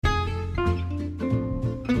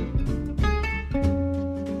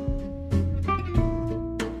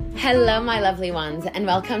Hello, my lovely ones, and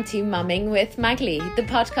welcome to Mumming with Magli, the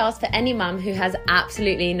podcast for any mum who has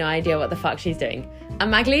absolutely no idea what the fuck she's doing.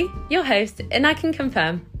 I'm Magli, your host, and I can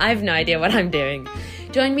confirm I have no idea what I'm doing.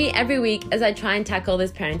 Join me every week as I try and tackle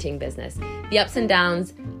this parenting business, the ups and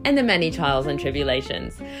downs, and the many trials and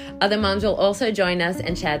tribulations. Other mums will also join us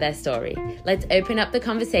and share their story. Let's open up the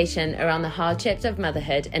conversation around the hardships of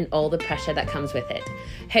motherhood and all the pressure that comes with it.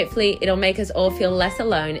 Hopefully, it'll make us all feel less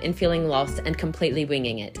alone in feeling lost and completely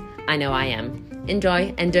winging it. I know I am.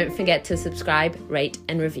 Enjoy, and don't forget to subscribe, rate,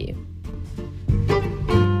 and review.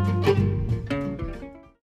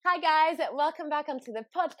 Hi guys, welcome back onto the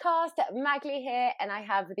podcast. Magli here, and I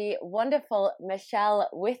have the wonderful Michelle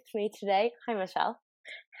with me today. Hi, Michelle.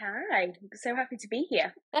 Hi, so happy to be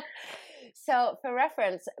here. So, for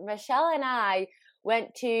reference, Michelle and I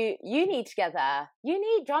went to uni together.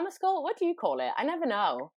 Uni, drama school, what do you call it? I never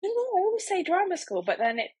know. I always say drama school, but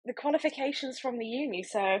then the qualifications from the uni,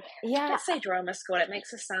 so yeah, let's say drama school. It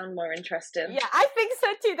makes us sound more interesting. Yeah, I think so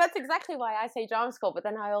too. That's exactly why I say drama school, but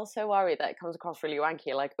then I also worry that it comes across really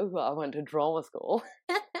wanky, like, oh, I went to drama school.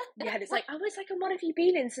 Yeah, and it's like, and what have you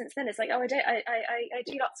been in since then? It's like, I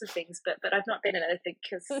do lots of things, but I've not been in anything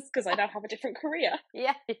because I now have a different career.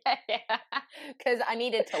 Yeah, because I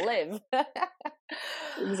needed to live.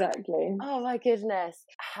 Exactly. Oh my goodness.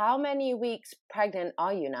 How many weeks pregnant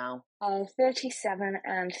are you now? 37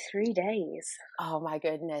 and 3 days. Oh my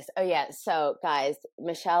goodness. Oh yeah, so guys,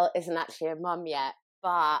 Michelle isn't actually a mum yet,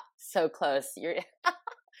 but so close. You're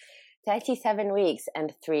 37 weeks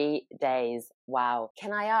and 3 days. Wow.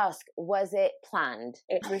 Can I ask, was it planned?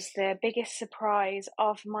 It was the biggest surprise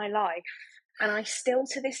of my life. And I still,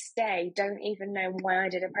 to this day, don't even know why I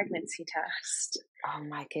did a pregnancy test. Oh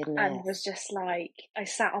my goodness. And was just like, I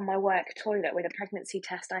sat on my work toilet with a pregnancy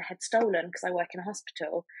test I had stolen because I work in a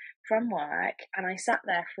hospital from work. And I sat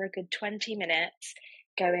there for a good 20 minutes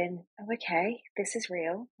going, oh, okay, this is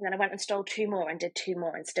real. And then I went and stole 2 more and did 2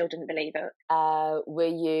 more and still didn't believe it. Were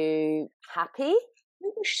you happy? I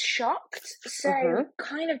was shocked. So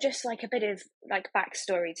kind of just like a bit of like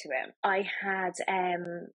backstory to it. I had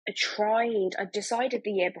I decided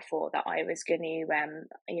the year before that I was going to,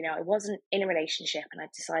 I wasn't in a relationship, and I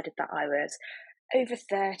decided that I was over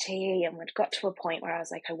 30 and we'd got to a point where I was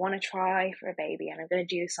like, I want to try for a baby and I'm going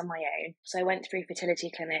to do this on my own. So I went through fertility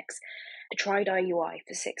clinics. I tried IUI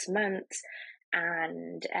for 6 months.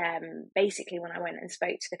 And basically when I went and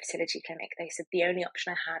spoke to the fertility clinic, they said the only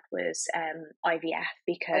option I had was IVF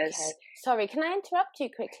because... Okay. Sorry, can I interrupt you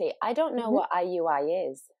quickly? I don't know what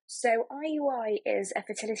IUI is. So IUI is a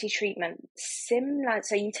fertility treatment similar.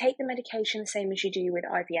 So you take the medication the same as you do with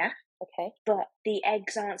IVF. Okay. But the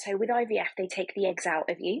eggs aren't. So with IVF, they take the eggs out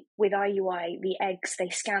of you. With IUI, the eggs, they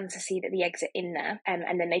scan to see that the eggs are in there.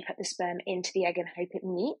 And then they put the sperm into the egg and hope it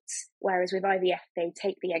meets. Whereas with IVF, they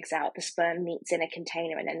take the eggs out, the sperm meets in a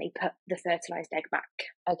container, and then they put the fertilized egg back.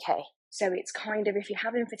 Okay. So it's kind of, if you're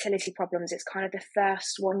having fertility problems, it's kind of the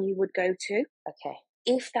first one you would go to. Okay.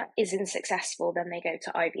 If that isn't successful, then they go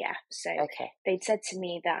to IVF. So they'd said to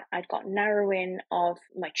me that I'd got narrowing of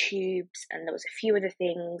my tubes and there was a few other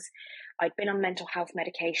things. I'd been on mental health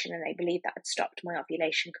medication and they believed that had stopped my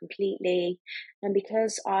ovulation completely. And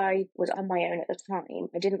because I was on my own at the time,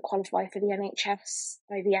 I didn't qualify for the NHS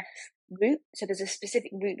IVF route. So there's a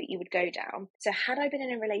specific route that you would go down. So had I been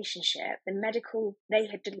in a relationship, they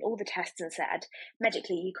had done all the tests and said,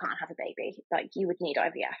 medically, you can't have a baby. Like, you would need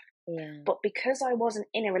IVF. Yeah. But because I wasn't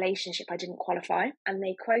in a relationship, I didn't qualify, and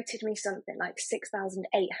they quoted me something like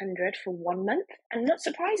 6,800 for 1 month. And not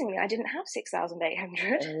surprisingly, I didn't have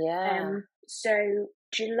 6,800. Yeah. So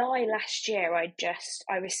July last year,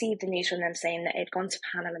 I received the news from them saying that it had gone to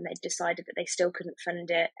panel and they'd decided that they still couldn't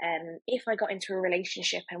fund it. If I got into a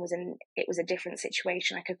relationship and it was a different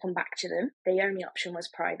situation, I could come back to them. The only option was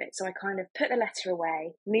private. So I kind of put the letter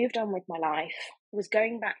away, moved on with my life, was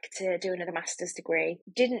going back to do another master's degree,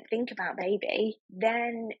 didn't think about baby,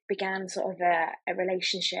 then began sort of a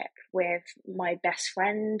relationship with my best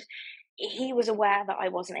friend. He was aware that I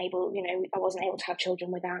wasn't able to have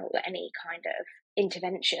children without any kind of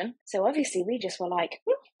intervention. So obviously we just were like,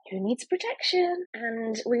 who needs protection?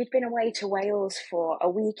 And we'd been away to Wales for a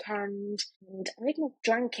weekend, and I hadn't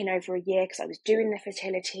drank in over a year because I was doing the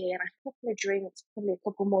fertility, and I had a couple of drinks, probably a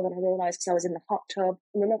couple more than I realised because I was in the hot tub.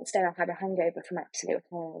 And the next day I had a hangover from absolute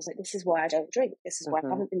hell. I was like, this is why I don't drink. This is why I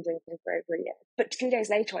haven't been drinking for over a year. But 2 days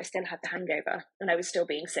later I still had the hangover and I was still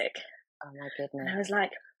being sick. Oh my goodness. And I was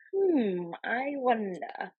like, I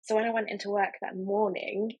wonder. So when I went into work that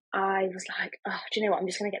morning, I was like, oh, do you know what? I'm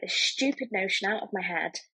just going to get this stupid notion out of my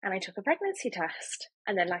head. And I took a pregnancy test.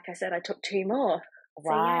 And then, like I said, I took 2 more.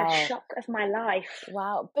 So yeah, Wow. shock of my life.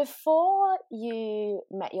 Wow. Before you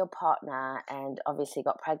met your partner and obviously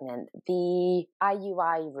got pregnant, the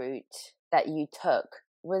IUI route that you took,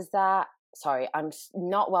 was that, sorry, I'm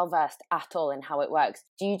not well versed at all in how it works.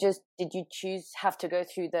 Did you have to go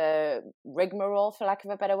through the rigmarole, for lack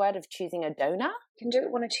of a better word, of choosing a donor? You can do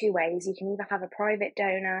it one of two ways. You can either have a private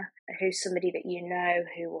donor who's somebody that you know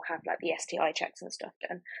who will have like the STI checks and stuff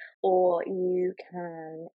done, or you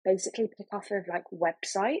can basically pick off of like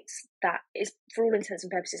websites that is, for all intents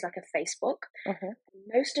and purposes, like a Facebook. Mm-hmm.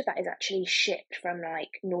 Most of that is actually shipped from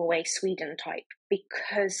like Norway, Sweden type,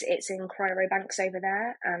 because it's in cryobanks over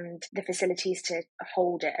there, and the facilities to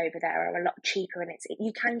hold it over there are a lot cheaper, and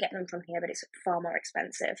you can get them from here, but it's far more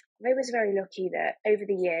expensive. I was very lucky that over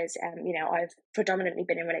the years, I've predominantly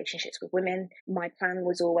been in relationships with women. My plan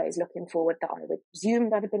was always looking forward that I would presume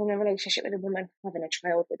that I'd been in a relationship with a woman, having a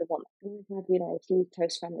child with a woman. I've had, a few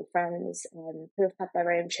close family friends who have had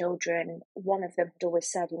their own children. One of them had always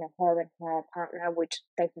said, her and her partner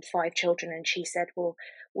they've had 5 children, and she said, well,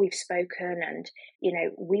 we've spoken, and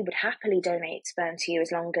we would happily donate sperm to you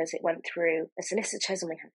as long as it went through the solicitors.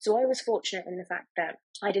 And so I was fortunate in the fact that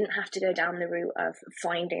I didn't have to go down the route of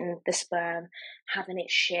finding the sperm, having it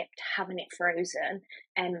shipped, having it frozen.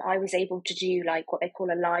 And I was able to do like what they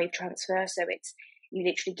call a live transfer. So it's, you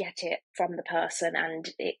literally get it from the person and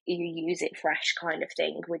you use it fresh kind of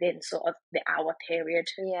thing within sort of the hour period.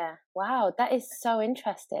 Yeah. Wow, that is so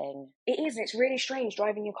interesting. It is. It's really strange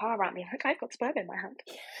driving your car around me like, I've got sperm in my hand.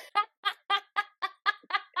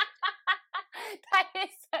 That is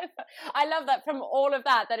so fun. I love that. From all of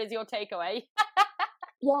that is your takeaway.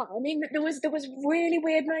 Yeah, I mean, there was really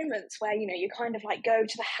weird moments where, you kind of like go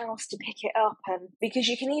to the house to pick it up, and because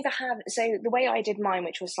you can either have, so the way I did mine,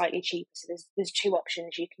 which was slightly cheaper, so there's 2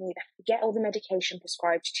 options. You can either get all the medication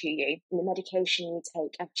prescribed to you, and the medication you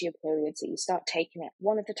take after your period, so you start taking it.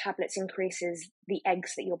 One of the tablets increases the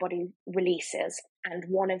eggs that your body releases, and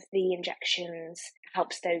one of the injections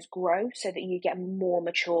helps those grow so that you get more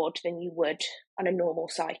matured than you would on a normal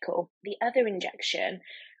cycle. The other injection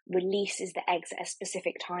releases the eggs at a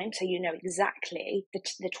specific time, so you know exactly the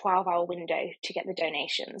 12-hour window to get the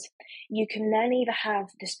donations. You can then either have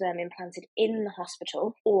the sperm implanted in the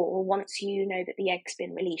hospital, or once you know that the egg's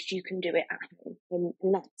been released, you can do it at home,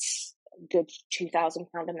 and that's a good £2,000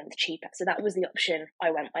 a month cheaper. So that was the option I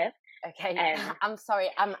went with. Okay, I'm sorry,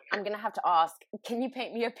 I'm going to have to ask, can you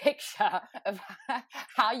paint me a picture of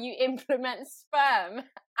how you implement sperm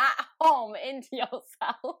at home into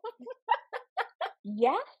yourself?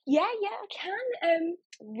 Yeah, I can.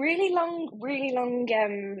 Really long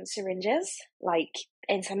syringes, like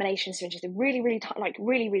insemination syringes. They're really, really like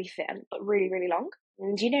really thin, but really long.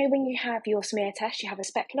 And when you have your smear test, you have a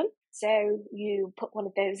speculum. So you put one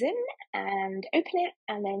of those in and open it,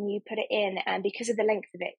 and then you put it in, and because of the length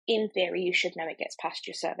of it, in theory, you should know it gets past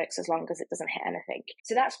your cervix as long as it doesn't hit anything.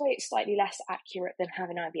 So that's why it's slightly less accurate than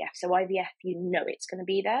having IVF. So IVF, it's going to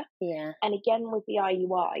be there. Yeah. And again, with the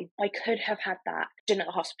IUI, I could have had that done at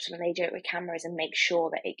the hospital, and they do it with cameras and make sure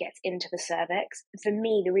that it gets into the cervix. For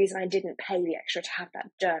me, the reason I didn't pay the extra to have that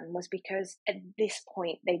done was because at this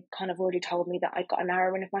point, they kind of already told me that I'd got a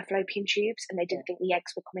narrowing of my fallopian tubes, and they didn't think the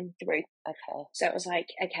eggs were coming through. Okay. So it was like,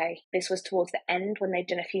 okay, this was towards the end when they'd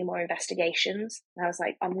done a few more investigations. And I was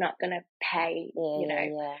like, I'm not going to pay,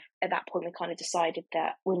 Yeah. At that point, we kind of decided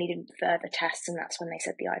that we needed further tests, and that's when they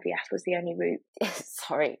said the IVF was the only route.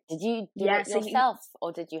 Sorry, did you do it yourself,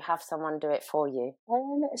 or did you have someone do it for you?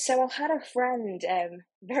 So I had a friend,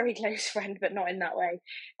 very close friend, but not in that way,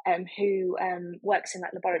 who works in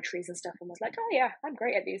like laboratories and stuff, and was like, oh yeah, I'm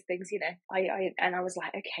great at these things, I was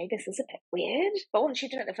like, okay, this is a bit weird. But once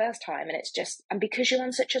you've done it the first time, and it's just, and because you're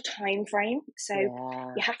on such a time frame, so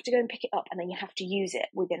you have to go and pick it up, and then you have to use it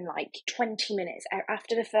within like 20 minutes.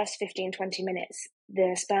 After the first 15-20 minutes,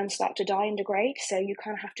 the sperm start to die and degrade, so you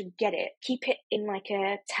kind of have to get it, keep it in like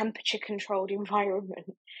a temperature controlled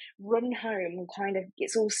environment, run home, and kind of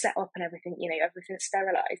it's all set up and everything, everything's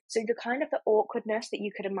sterilized. So the kind of the awkwardness that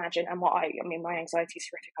you could imagine, and my anxiety is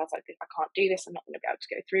horrific. I was like, I can't do this, I'm not going to be able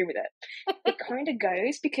to go through with it. It kind of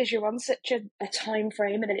goes because you're on such a time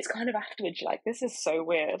frame, and then it's kind of afterwards you're like, this is so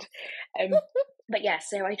weird. But yeah,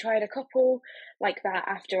 so I tried a couple like that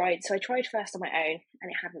after I tried first on my own,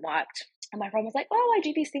 and it hadn't worked. And my friend was like, oh, I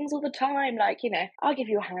do these things all the time. Like, I'll give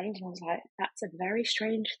you a hand. And I was like, that's a very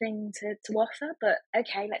strange thing to offer, but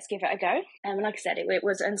okay, let's give it a go. And like I said, it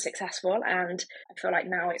was unsuccessful. And I feel like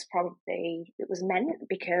now it was meant,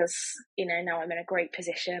 because, now I'm in a great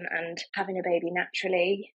position and having a baby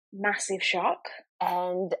naturally, massive shock.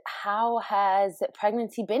 And how has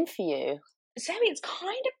pregnancy been for you? So it's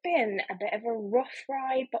kind of been a bit of a rough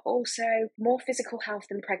ride, but also more physical health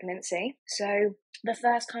than pregnancy. So the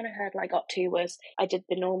first kind of hurdle I got to was I did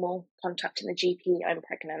the normal contacting the GP, I'm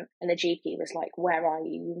pregnant. And the GP was like, where are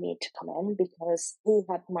you? You need to come in, because he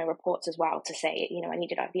had my reports as well to say, I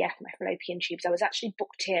needed IVF, my fallopian tubes. I was actually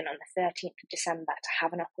booked in on the 13th of December to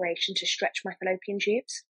have an operation to stretch my fallopian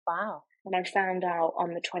tubes. Wow. And I found out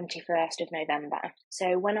on the 21st of November.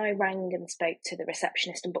 So when I rang and spoke to the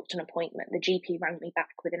receptionist and booked an appointment, the GP rang me back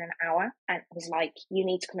within an hour and was like, you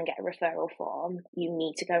need to come and get a referral form. You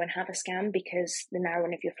need to go and have a scan because the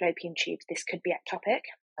narrowing of your fallopian tubes, this could be ectopic.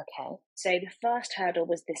 Okay. So the first hurdle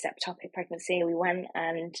was this ectopic pregnancy. We went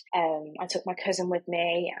and I took my cousin with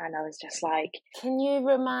me and I was just like... Can you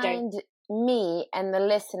remind me and the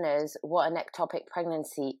listeners what an ectopic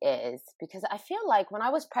pregnancy is? Because I feel like when I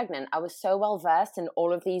was pregnant, I was so well versed in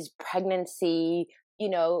all of these pregnancy,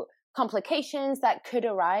 complications that could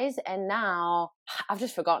arise. And now I've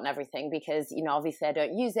just forgotten everything because, obviously I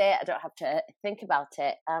don't use it. I don't have to think about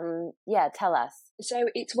it. Tell us. So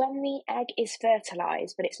it's when the egg is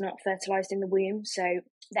fertilized, but it's not fertilized in the womb. So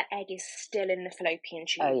the egg is still in the fallopian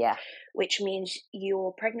tube. Oh, yeah. Which means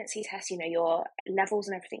your pregnancy test, your levels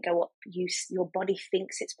and everything go up. Your body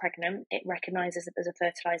thinks it's pregnant. It recognizes that there's a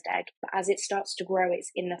fertilized egg. But as it starts to grow,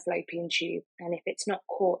 it's in the fallopian tube. And if it's not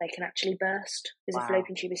caught, they can actually burst because the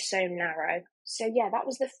fallopian tube is so narrow. So yeah, that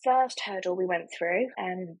was the first hurdle we went through.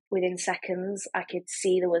 And within seconds, I could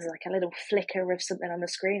see there was like a little flicker of something on the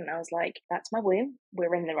screen. And I was like, that's my womb.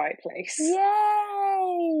 We're in the right place.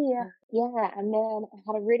 Yay! Yeah, and then I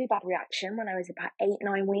had a really bad reaction when I was about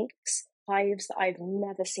 8-9 weeks. Hives that I've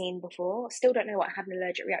never seen before. Still don't know what I had an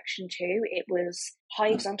allergic reaction to. It was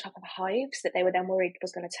hives on top of hives that they were then worried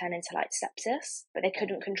was going to turn into like sepsis, but they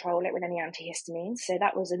couldn't control it with any antihistamines. So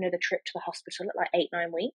that was another trip to the hospital at like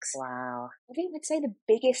 8-9 weeks. Wow. I think I'd say the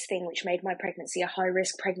biggest thing which made my pregnancy a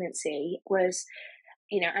high-risk pregnancy was,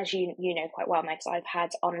 as you know quite well, Megs, I've had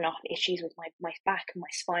on and off issues with my back and my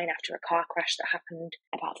spine after a car crash that happened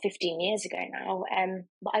about 15 years ago now.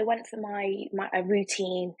 But I went for a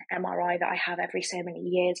routine MRI that I have every so many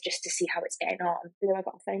years just to see how it's getting on. So I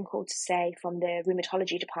got a phone call to say from the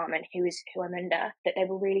rheumatology department, who I'm under, that they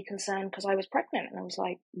were really concerned because I was pregnant. And I was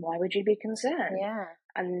like, why would you be concerned? Yeah.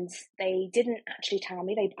 And they didn't actually tell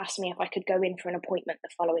me. They asked me if I could go in for an appointment the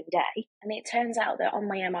following day. And it turns out that on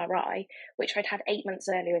my MRI, which I'd had 8 months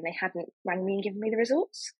earlier and they hadn't rang me and given me the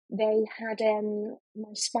results, they had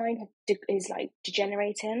my spine is like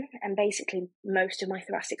degenerating, and basically most of my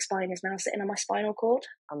thoracic spine is now sitting on my spinal cord.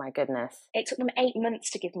 Oh my goodness. It took them 8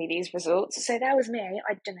 months to give me these results. So that was me.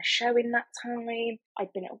 I'd done a show in that time.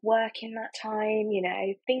 I'd been at work in that time,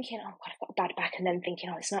 thinking, oh God, I've got a bad back, and then thinking,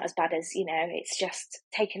 oh, it's not as bad as, it's just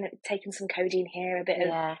taking some codeine here, a bit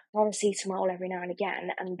of paracetamol every now and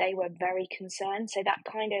again. And they were very concerned. So that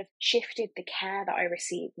kind of shifted the care that I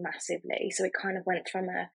received massively. So it kind of went from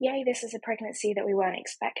yay, this is a pregnancy that we weren't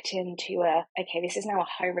expecting, to okay, this is now a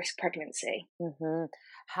high-risk pregnancy. Mm-hmm.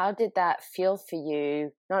 How did that feel for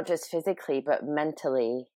you, not just physically, but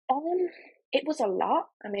mentally? It was a lot.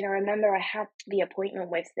 I mean, I remember I had the appointment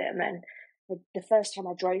with them, and the first time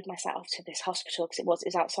I drove myself to this hospital, because it was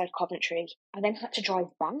outside Coventry, I then had to drive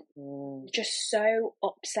back. Just so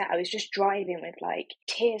upset. I was just driving with like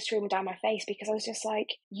tears streaming down my face, because I was just like,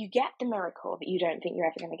 you get the miracle that you don't think you're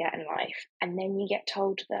ever going to get in life, and then you get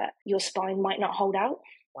told that your spine might not hold out.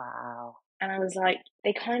 Wow. And I was like,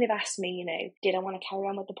 they kind of asked me, did I want to carry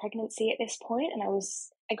on with the pregnancy at this point? And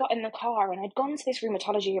I got in the car and I'd gone to this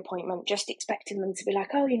rheumatology appointment just expecting them to be like,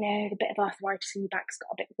 oh, the bit of arthritis in your back's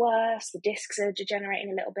got a bit worse, the discs are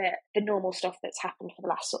degenerating a little bit, the normal stuff that's happened for the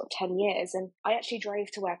last sort of 10 years. And I actually drove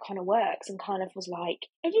to where Connor works and kind of was like,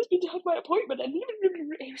 I just need to have my appointment. And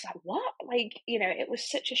he was like, what? Like, it was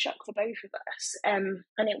such a shock for both of us.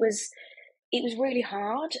 And it was really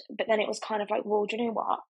hard, but then it was kind of like, well, do you know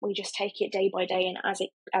what? We just take it day by day and as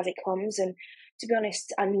it comes. And to be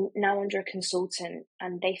honest, I'm now under a consultant,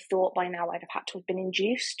 and they thought by now I'd have had to have been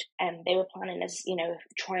induced. And they were planning as,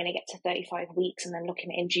 trying to get to 35 weeks and then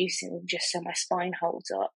looking at inducing just so my spine holds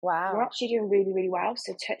up. Wow. We're actually doing really, really well.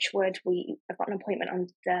 So touch wood, I've got an appointment on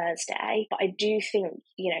Thursday, but I do think,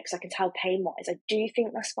 because I can tell pain-wise, I do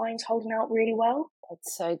think my spine's holding out really well.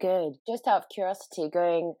 That's so good. Just out of curiosity,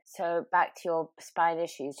 going back to your spine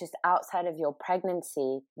issues, just outside of your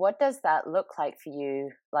pregnancy, what does that look like for you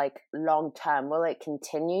like long term? Will it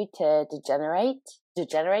continue to deteriorate,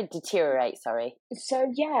 sorry?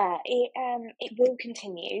 So yeah, it will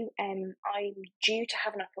continue. I'm due to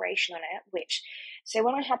have an operation on it, so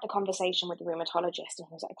when I had the conversation with the rheumatologist, and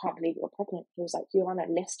he was like, "I can't believe you're pregnant," he was like, "You're on a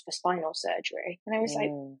list for spinal surgery," and I was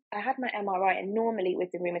like, I had my MRI, and normally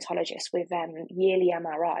with the rheumatologist with yearly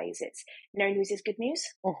MRIs, it's no news is good news.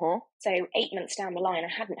 So 8 months down the line, I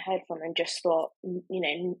hadn't heard from them, just thought,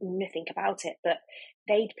 nothing about it, but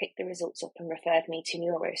they'd picked the results up and referred me to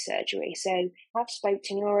neurosurgery. So I've spoke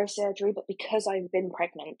to neurosurgery, but because I've been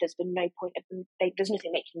pregnant, there's been no point there's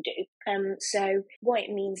nothing they can do. So what it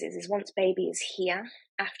means is once baby is here,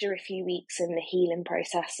 after a few weeks and the healing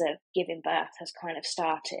process of giving birth has kind of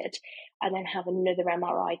started, I then have another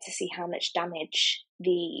MRI to see how much damage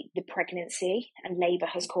the pregnancy and labour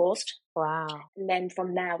has caused. Wow. And then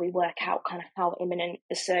from there, we work out kind of how imminent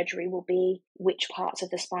the surgery will be, which parts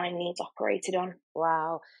of the spine needs operated on.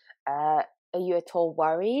 Wow. Are you at all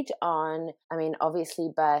worried obviously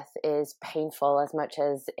birth is painful, as much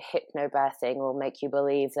as hypnobirthing will make you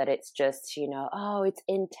believe that it's just, it's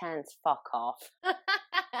intense, fuck off.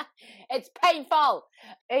 It's painful.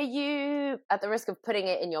 Are you, at the risk of putting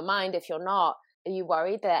it in your mind, if you're not, are you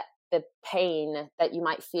worried that the pain that you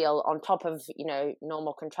might feel on top of,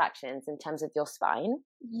 normal contractions in terms of your spine?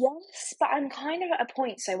 Yes, but I'm kind of at a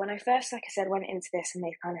point. So when I first, like I said, went into this and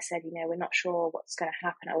they kind of said, we're not sure what's going to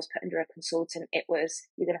happen, I was put under a consultant. It was,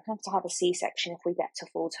 you're going to have a C-section if we get to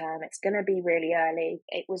full term. It's going to be really early.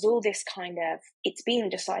 It was all this kind of, it's being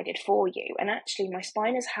decided for you. And actually my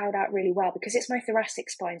spine has held out really well because it's my thoracic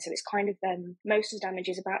spine. So it's kind of, most of the damage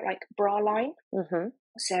is about like bra line.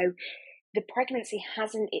 So the pregnancy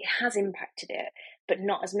has impacted it, but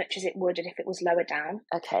not as much as it would if it was lower down.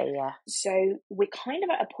 Okay, yeah. So we're kind of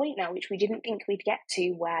at a point now, which we didn't think we'd get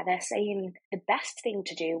to, where they're saying the best thing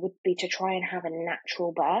to do would be to try and have a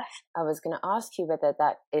natural birth. I was going to ask you whether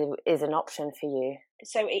that is an option for you.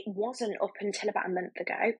 So it wasn't up until about a month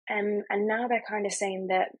ago. And now they're kind of saying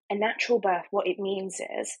that a natural birth, what it means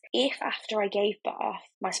is if after I gave birth,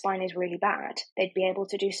 my spine is really bad, they'd be able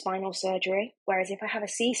to do spinal surgery. Whereas if I have a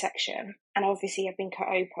C-section, and obviously I've been cut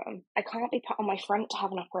open, I can't be put on my front to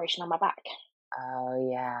have an operation on my back. Oh,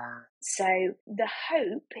 yeah. So the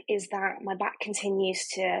hope is that my back continues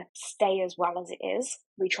to stay as well as it is.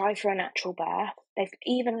 We try for a natural birth.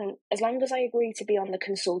 As long as I agree to be on the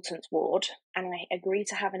consultant's ward and I agree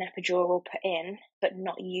to have an epidural put in, but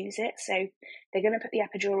not use it. So they're going to put the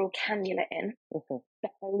epidural cannula in,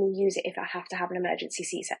 but only use it if I have to have an emergency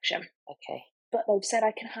C-section. Okay. But they've said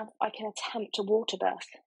I can attempt a water birth.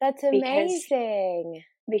 That's amazing.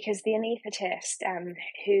 Because the anaesthetist,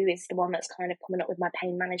 who is the one that's kind of coming up with my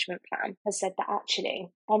pain management plan, has said that actually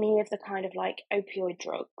any of the kind of like opioid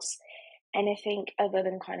drugs, anything other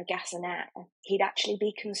than kind of gas and air, he'd actually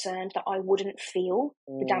be concerned that I wouldn't feel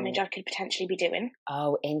the damage I could potentially be doing.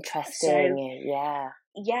 Oh, interesting. So, yeah.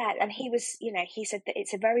 Yeah, and he said that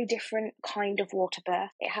it's a very different kind of water birth.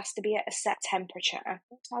 It has to be at a set temperature.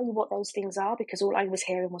 I'll tell you what those things are, because all I was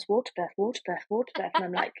hearing was water birth, water birth, water birth. And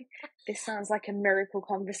I'm like, this sounds like a miracle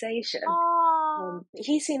conversation.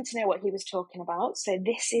 He seemed to know what he was talking about. So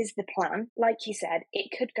this is the plan. Like he said,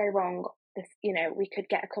 it could go wrong. We could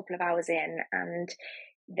get a couple of hours in and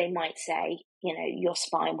they might say, your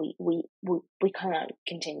spine, we can't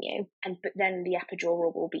continue. But then the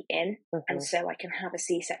epidural will be in. And so I can have a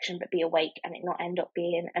C-section but be awake and it not end up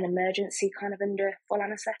being an emergency kind of under full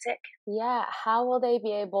anaesthetic. Yeah. How will they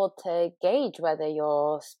be able to gauge whether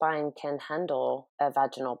your spine can handle a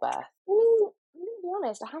vaginal birth?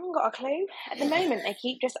 Honest, I haven't got a clue. At the moment, they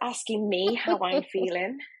keep just asking me how I'm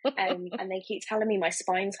feeling, and they keep telling me my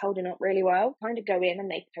spine's holding up really well. Kind of go in and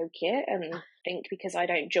they poke it and think because I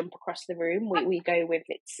don't jump across the room, we go with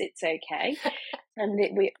it's okay. And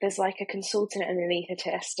there's like a consultant and an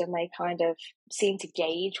anaesthetist, and they kind of seem to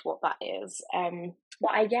gauge what that is.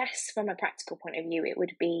 But I guess from a practical point of view, it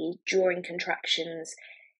would be during contractions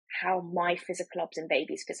how my physicalobs and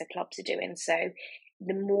baby's physicalobs are doing. So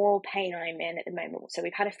the more pain I'm in at the moment. So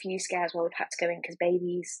we've had a few scares where we've had to go in because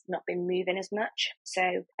baby's not been moving as much. So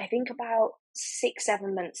I think about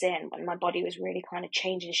 6-7 months in, when my body was really kind of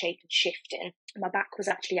changing shape and shifting, my back was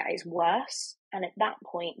actually at its worst. And at that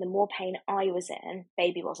point, the more pain I was in,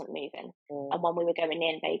 baby wasn't moving. And when we were going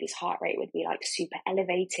in, baby's heart rate would be like super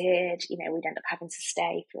elevated. We'd end up having to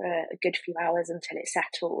stay for a good few hours until it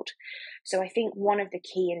settled. So I think one of the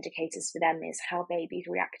key indicators for them is how baby's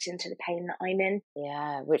reacting to the pain that I'm in.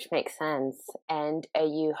 Yeah, which makes sense. And are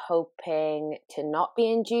you hoping to not be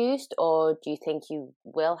induced, or do you think you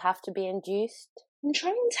will have to be induced? I'm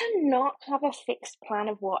trying to not have a fixed plan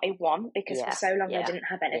of what I want, because for so long I didn't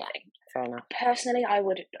have anything. Fair enough. Personally, I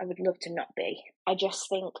would love to not be. I just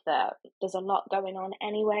think that there's a lot going on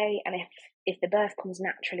anyway, and if the birth comes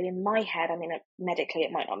naturally, in my head, I mean, medically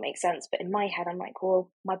it might not make sense, but in my head, I'm like, well,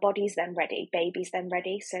 my body's then ready, baby's then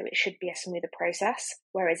ready, so it should be a smoother process.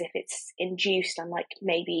 Whereas if it's induced, I'm like,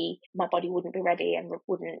 maybe my body wouldn't be ready and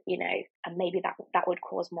wouldn't, and maybe that would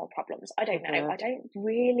cause more problems. I don't know. I don't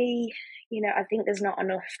really, I think there's not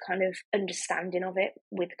enough kind of understanding of it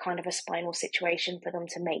with kind of a spinal situation for them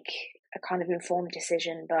to make a kind of informed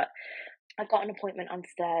decision. But I've got an appointment on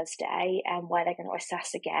Thursday where they're going to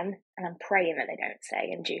assess again, and I'm praying that they don't say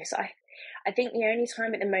induced. I think the only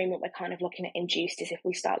time at the moment we're kind of looking at induced is if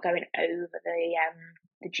we start going over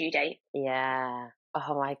the due date. Yeah.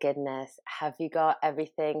 Oh my goodness. Have you got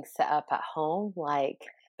everything set up at home, like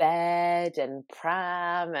bed and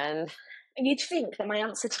pram and... You'd think that my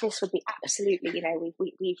answer to this would be absolutely,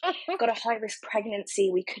 we've got a high-risk pregnancy,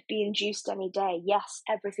 we could be induced any day. Yes,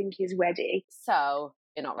 everything is ready. So,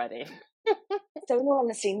 you're not ready. So in all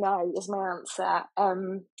honesty, no is my answer.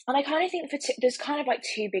 And I kind of think there's kind of like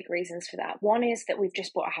two big reasons for that. One is that we've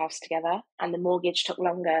just bought a house together and the mortgage took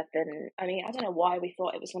longer than, I don't know why we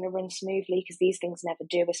thought it was going to run smoothly, because these things never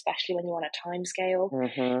do, especially when you're on a time scale.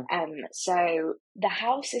 So the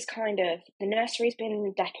house is kind of, the nursery's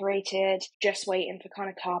been decorated, just waiting for kind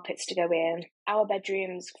of carpets to go in. Our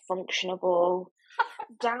bedroom's functionable.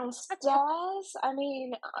 Downstairs,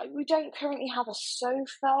 we don't currently have a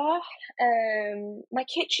sofa. My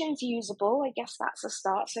kitchen's usable. I guess that's a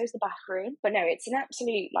start. So is the bathroom. But no, it's an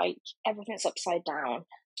absolute, everything's upside down.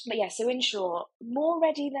 But yeah, so in short, more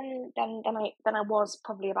ready than I was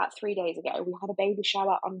probably about 3 days ago. We had a baby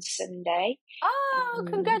shower on Sunday. Oh,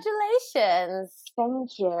 congratulations. Thank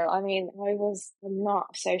you. I'm not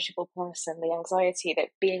a sociable person. The anxiety that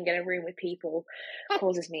being in a room with people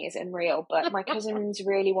causes me is unreal. But my cousins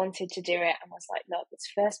really wanted to do it and was like, look,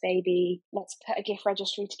 it's first baby. Let's put a gift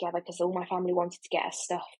registry together, because all my family wanted to get us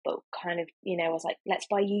stuff. But kind of, I was like, let's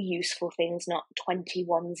buy you useful things, not 20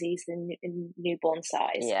 onesies in newborn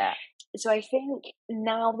size. Yeah. So I think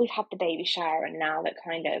now we've had the baby shower, and now that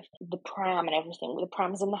kind of the pram and everything, the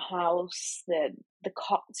pram's in the house, the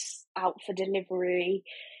cot's out for delivery,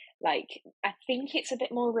 I think it's a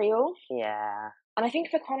bit more real. Yeah. And I think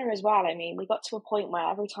for Connor as well, we got to a point where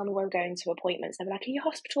every time we were going to appointments, they were like, are your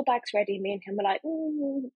hospital bags ready? Me and him were like,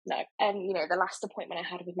 no. And, the last appointment I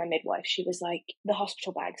had with my midwife, she was like, the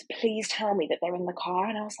hospital bags, please tell me that they're in the car.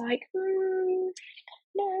 And I was like,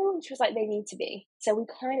 no. And she was like, they need to be. So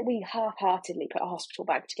we half-heartedly put a hospital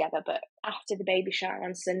bag together. But after the baby shower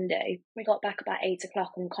on Sunday, we got back about 8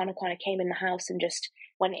 o'clock, and Connor kind of came in the house and just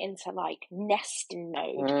went into nesting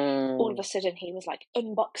mode. All of a sudden he was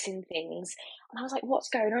unboxing things, and I was like, what's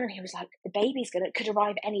going on? And he was like, the baby's could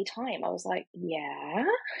arrive any time. I was like, yeah.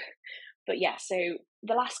 But yeah, so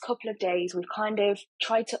the last couple of days we've kind of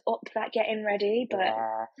tried to up that getting ready, but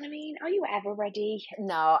yeah. Are you ever ready?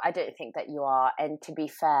 No, I don't think that you are. And to be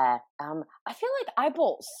fair, I feel like I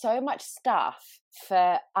bought so much stuff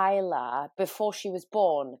for Isla before she was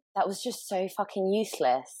born that was just so fucking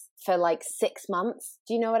useless for 6 months.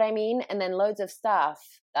 Do you know what I mean? And then loads of stuff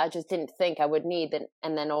I just didn't think I would need,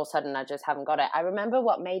 and then all of a sudden I just haven't got it. I remember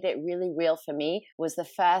what made it really real for me was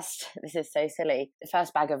this is so silly, the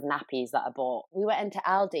first bag of nappies that I bought. We went into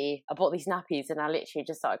Aldi, I bought these nappies, and I literally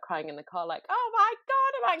just started crying in the car like, oh my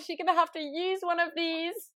God, I'm actually going to have to use one of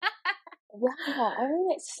these. Yeah,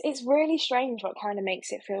 it's really strange what kind of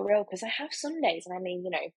makes it feel real, because I have some days, and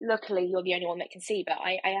luckily you're the only one that can see, but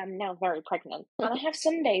I am now very pregnant, and I have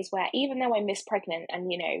some days where even though I miss pregnant and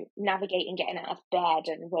navigating getting out of bed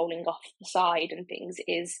and rolling off the side and things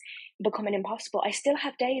is becoming impossible, I still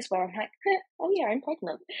have days where I'm like, oh yeah, I'm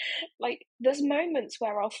pregnant. There's moments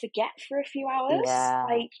where I'll forget for a few hours. Yeah.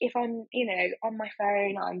 If I'm on my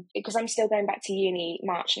phone, because I'm still going back to uni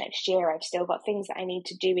March next year, I've still got things that I need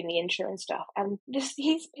to do in the interim and stuff, and there's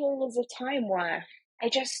these periods of time where I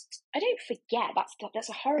don't forget. That's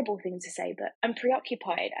a horrible thing to say, but I'm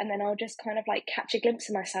preoccupied, and then I'll just kind of catch a glimpse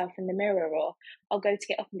of myself in the mirror, or I'll go to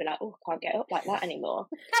get up and be like, oh, I can't get up like that anymore.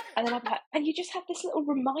 And then I'm like, and you just have this little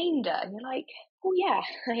reminder, and you're like, oh yeah,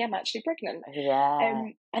 I am actually pregnant. Yeah.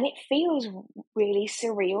 And it feels really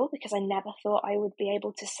surreal, because I never thought I would be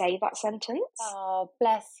able to say that sentence. Oh,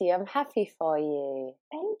 bless you. I'm happy for you.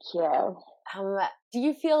 Thank you. Do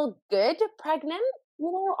you feel good pregnant?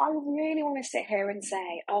 I really want to sit here and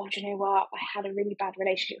say, oh, do you know what? I had a really bad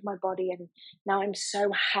relationship with my body, and now I'm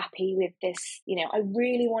so happy with this. I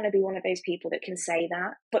really want to be one of those people that can say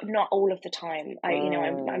that, but not all of the time.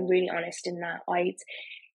 I'm really honest in that.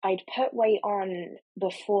 I'd put weight on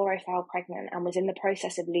before I fell pregnant and was in the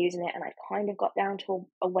process of losing it. And I kind of got down to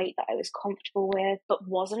a weight that I was comfortable with, but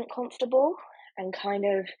wasn't comfortable. And kind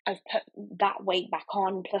of, I've put that weight back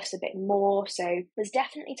on plus a bit more. So there's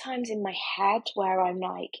definitely times in my head where I'm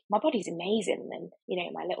like, my body's amazing. And, you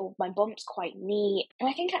know, my bump's quite neat. And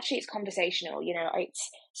I think actually it's conversational. You know,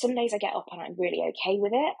 some days I get up and I'm really okay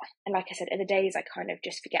with it. And like I said, other days I kind of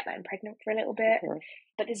just forget that I'm pregnant for a little bit. Mm-hmm.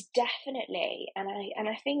 But there's definitely, and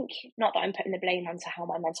I think, not that I'm putting the blame onto how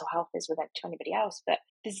my mental health is with to anybody else, but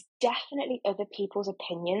there's definitely other people's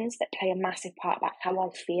opinions that play a massive part about how I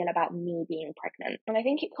feel about me being pregnant. And I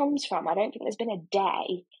think it comes from, I don't think there's been a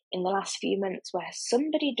day in the last few months where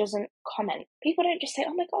somebody doesn't comment. People don't just say,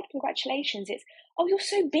 oh my God, congratulations. It's, oh, you're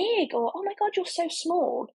so big, or oh my God, you're so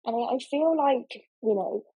small. And I feel like, you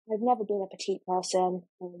know, I've never been a petite person.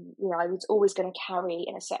 You know, I was always going to carry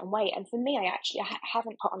in a certain way. And for me, I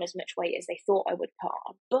haven't put on as much weight as they thought I would put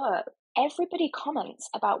on. But everybody comments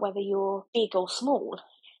about whether you're big or small.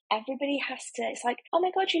 Everybody has to, it's like, oh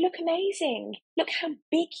my God, you look amazing. Look how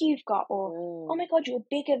big you've got. Or, oh my God, you're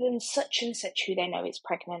bigger than such and such who they know is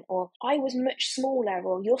pregnant. Or, I was much smaller,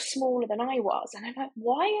 or you're smaller than I was. And I'm like,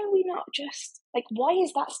 why are we not just, like, why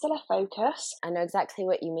is that still a focus? I know exactly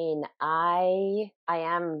what you mean. I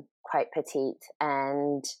am quite petite,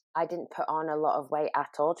 and I didn't put on a lot of weight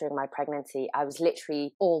at all during my pregnancy. I was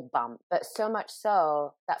literally all bump, but so much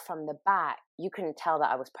so that from the back, you couldn't tell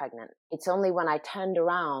that I was pregnant. It's only when I turned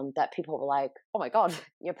around that people were like, oh my God,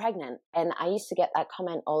 you're pregnant. And I used to get that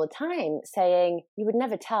comment all the time saying, you would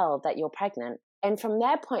never tell that you're pregnant. And from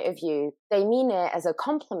their point of view, they mean it as a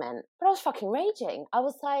compliment. But I was fucking raging. I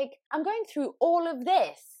was like, I'm going through all of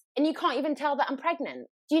this and you can't even tell that I'm pregnant.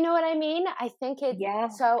 Do you know what I mean? I think it's, yeah.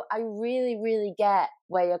 So I really, really get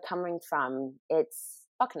where you're coming from. It's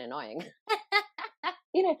fucking annoying.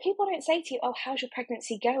 You know, people don't say to you, oh, how's your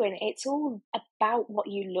pregnancy going? It's all about what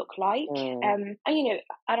you look like. And, you know,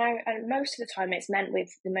 and most of the time it's meant with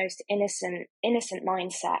the most innocent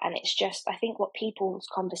mindset. And it's just, I think what people's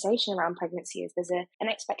conversation around pregnancy is, there's an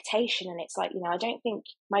expectation. And it's like, you know, I don't think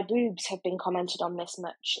my boobs have been commented on this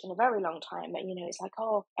much in a very long time. But, you know, it's like,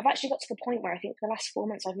 oh, I've actually got to the point where I think for the last 4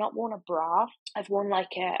 months, I've not worn a bra. I've worn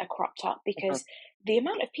like a crop top because the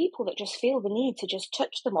amount of people that just feel the need to just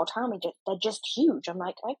touch them or tell me they're just huge. I'm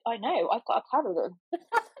like, I know, I've got to carry them.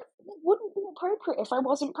 It wouldn't be appropriate if I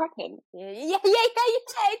wasn't pregnant. Yeah.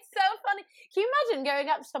 It's so funny. Can you imagine going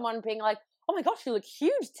up to someone and being like, oh my gosh, you look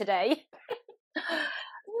huge today?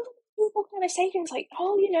 People kind of say things like,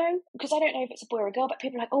 oh, you know, because I don't know if it's a boy or a girl, but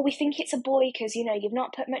people are like, oh, we think it's a boy because, you know, you've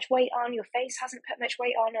not put much weight on, your face hasn't put much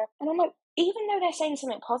weight on. And I'm like, even though they're saying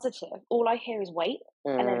something positive, all I hear is weight.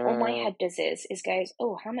 And then all my head does is goes,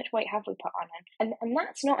 oh, how much weight have we put on? And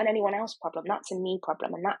that's not an anyone else problem. That's a me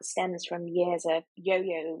problem. And that stems from years of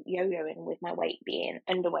yo-yoing with my weight being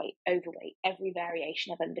underweight, overweight, every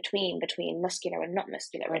variation of in between muscular and not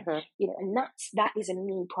muscular. And, you know, and that is a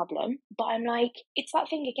me problem. But I'm like, it's that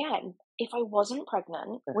thing again. If I wasn't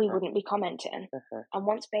pregnant, we wouldn't be commenting. And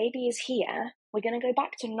once baby is here, we're going to go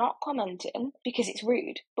back to not commenting because it's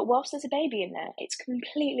rude. But whilst there's a baby in there, it's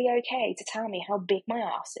completely okay to tell me how big my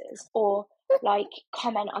ass is, or like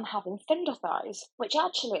comment on having thunder thighs, which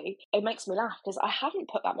actually, it makes me laugh because I haven't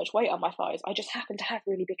put that much weight on my thighs. I just happen to have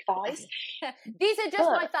really big thighs. These are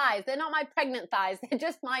just my thighs. They're not my pregnant thighs. They're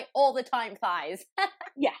just my all the time thighs.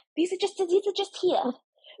 Yeah, these are just here.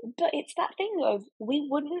 But it's that thing of, we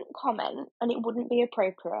wouldn't comment and it wouldn't be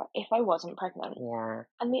appropriate if I wasn't pregnant. Yeah.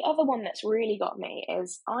 And the other one that's really got me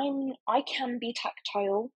is I can be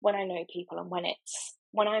tactile when I know people and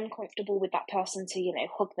when I'm comfortable with that person to, you know,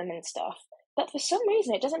 hug them and stuff. But for some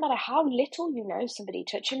reason, it doesn't matter how little you know somebody,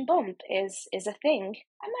 touch and bump is a thing.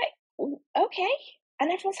 I'm like, okay. And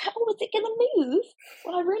everyone's like, oh, is it going to move?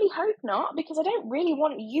 Well, I really hope not, because I don't really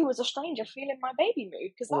want you as a stranger feeling my baby move,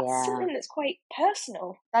 because that's something that's quite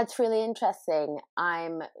personal. That's really interesting.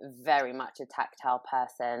 I'm very much a tactile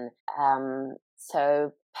person.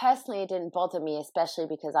 So personally, it didn't bother me, especially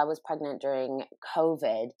because I was pregnant during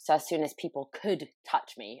COVID. So as soon as people could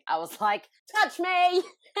touch me, I was like, touch me!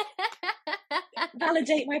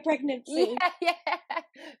 Validate my pregnancy. Yeah.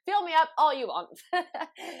 Fill me up all you want.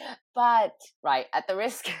 But right, at the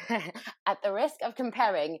risk of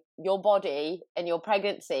comparing your body and your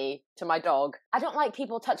pregnancy to my dog, I don't like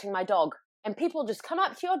people touching my dog. And people just come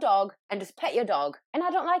up to your dog and just pet your dog. And I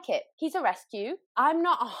don't like it. He's a rescue. I'm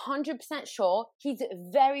not 100% sure. He's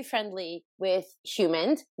very friendly with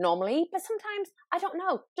humans normally, but sometimes I don't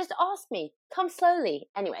know. Just ask me. Come slowly.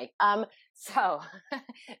 Anyway, so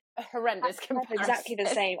horrendous comparison. Exactly the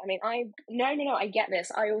same. I mean, no, I get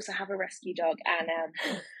this. I also have a rescue dog, and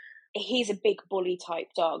he's a big bully type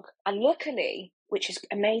dog. And luckily, which is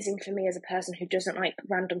amazing for me as a person who doesn't like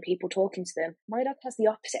random people talking to them, my dog has the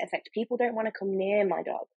opposite effect. People don't want to come near my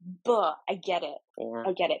dog. But I get it. Yeah.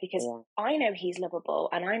 I get it, because I know he's lovable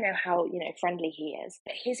and I know how, friendly he is.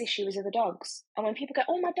 But his issue is other dogs. And when people go,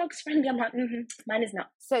 oh, my dog's friendly, I'm like, mine is not.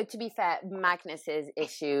 So to be fair, Magnus's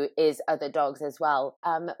issue is other dogs as well.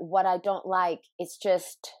 What I don't like, it's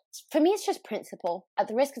just, for me, it's just principle. At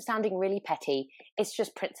the risk of sounding really petty, it's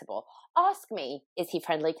just principle. Ask me, is he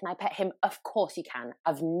friendly? Can I pet him? Of course you can.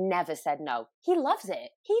 I've never said no. He loves it.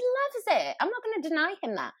 He loves it. I'm not going to deny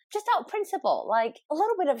him that. Just out of principle, like a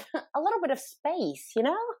little bit of space,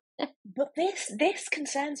 But this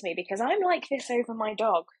concerns me, because I'm like this over my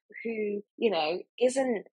dog, who,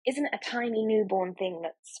 isn't a tiny newborn thing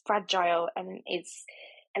that's fragile and is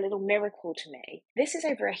a little miracle to me. This is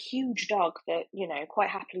over a huge dog that, quite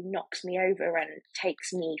happily knocks me over and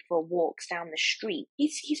takes me for walks down the street.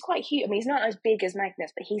 He's quite huge. I mean, he's not as big as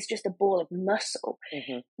Magnus, but he's just a ball of muscle.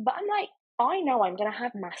 Mm-hmm. But I'm like, I know I'm going to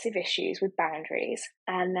have massive issues with boundaries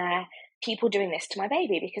and people doing this to my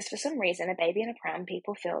baby, because for some reason a baby in a pram,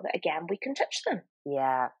 people feel that, again, we can touch them.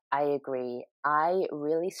 Yeah, I agree. I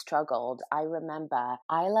really struggled. I remember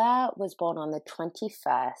Isla was born on the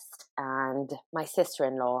 21st, and my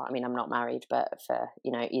sister-in-law, I mean, I'm not married, but for,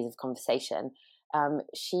 ease of conversation,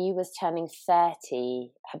 she was turning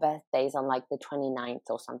 30. Her birthday's on like the 29th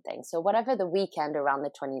or something. So whatever the weekend around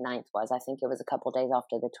the 29th was, I think it was a couple of days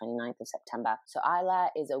after the 29th of September. So Isla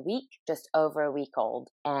is just over a week old.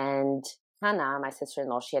 And Hannah, my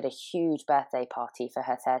sister-in-law, she had a huge birthday party for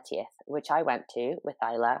her 30th, which I went to with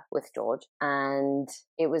Isla, with George. And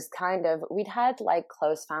it was we'd had like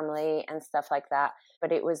close family and stuff like that,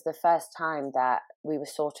 but it was the first time that we were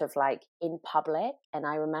sort of like in public. And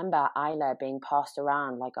I remember Isla being passed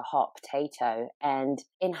around like a hot potato. And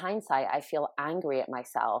in hindsight, I feel angry at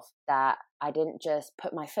myself that I didn't just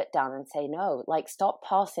put my foot down and say, no, like, stop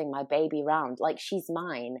passing my baby around. Like, she's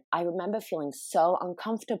mine. I remember feeling so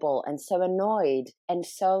uncomfortable and so annoyed and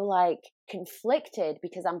so like conflicted,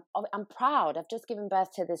 because I'm proud. I've just given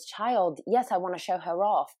birth to this child. Yes, I want to show her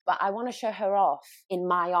off, but I want to show her off in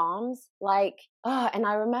my arms. Like, and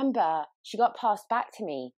I remember she got passed back to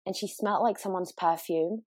me and she smelled like someone's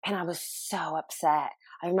perfume. And I was so upset.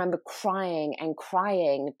 I remember crying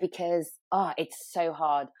because, it's so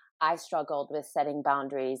hard. I struggled with setting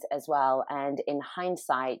boundaries as well. And in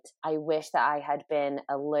hindsight, I wish that I had been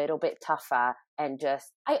a little bit tougher and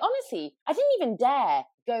I didn't even dare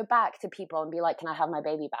go back to people and be like, can I have my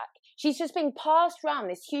baby back? She's just being passed around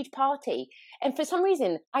this huge party. And for some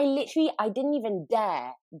reason, I didn't even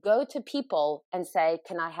dare go to people and say,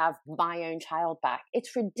 can I have my own child back?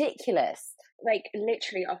 It's ridiculous. Like,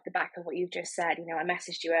 literally off the back of what you've just said, I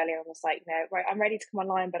messaged you earlier and was like, right, I'm ready to come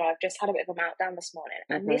online, but I've just had a bit of a meltdown this morning.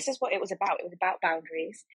 And this is what it was about. It was about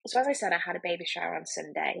boundaries. So as I said, I had a baby shower on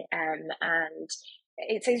Sunday, and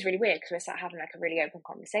it seems really weird because we're sat having like a really open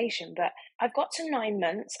conversation, but I've got to 9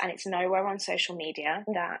 months and it's nowhere on social media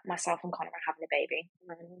that myself and Connor are having a baby.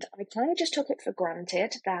 And I kind of just took it for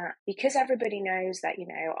granted that because everybody knows that,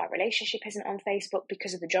 our relationship isn't on Facebook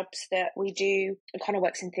because of the jobs that we do. And Connor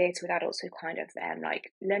works in theatre with adults with kind of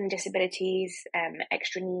like learning disabilities,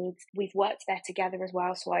 extra needs. We've worked there together as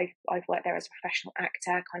well. So I've worked there as a professional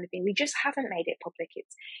actor kind of thing. We just haven't made it public.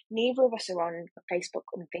 It's neither of us are on Facebook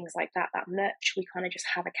and things like that much. We kind of just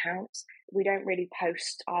have accounts. We don't really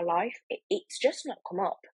post our life. It's just not come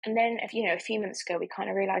up. And then, a few months ago, we kind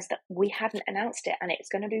of realized that we hadn't announced it, and it's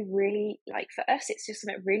going to be really, like, for us, it's just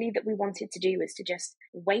something really that we wanted to do, was to just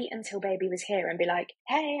wait until baby was here and be like,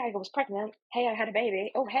 hey, I was pregnant. Hey, I had a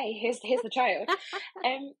baby. Oh, hey, here's the child.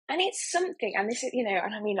 And it's something, and this is,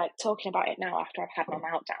 and I mean, like, talking about it now after I've had my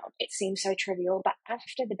meltdown, it seems so trivial, but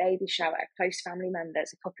after the baby shower, close family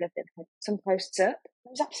members, a couple of them had some posts up. I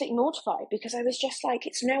was absolutely mortified because I was just like,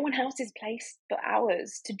 it's no one else's place but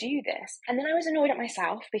ours to do this. And then I was annoyed at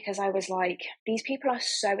myself because I was like, these people are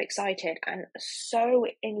so excited and so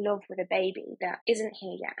in love with a baby that isn't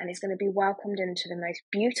here yet and is going to be welcomed into the most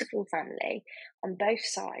beautiful family on both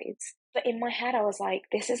sides. But in my head, I was like,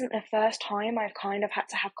 this isn't the first time I've kind of had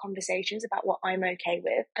to have conversations about what I'm okay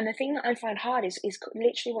with. And the thing that I find hard is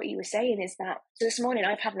literally what you were saying, is that, so this morning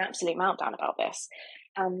I've had an absolute meltdown about this.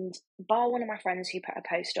 And bar one of my friends who put a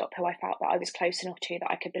post up, who I felt that I was close enough to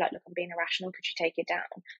that I could be like, look, I'm being irrational, could you take it down?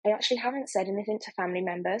 I actually haven't said anything to family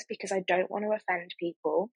members because I don't want to offend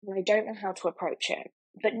people and I don't know how to approach it.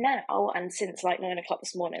 But now, and since like 9 o'clock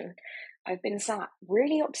this morning, I've been sat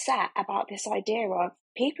really upset about this idea of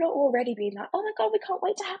people are already being like, oh my God, we can't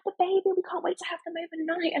wait to have the baby. We can't wait to have them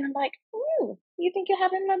overnight. And I'm like, oh, you think you're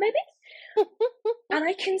having my baby? And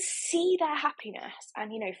I can see their happiness.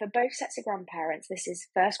 And, for both sets of grandparents, this is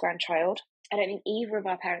first grandchild. I don't think either of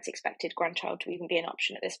our parents expected grandchild to even be an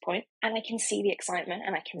option at this point. And I can see the excitement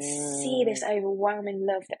and I can see this overwhelming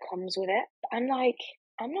love that comes with it. But I'm like,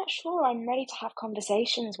 I'm not sure I'm ready to have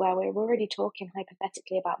conversations where we're already talking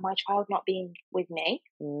hypothetically about my child not being with me.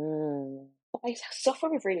 I suffer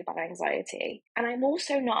with really bad anxiety. And I'm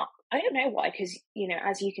also not, I don't know why, because,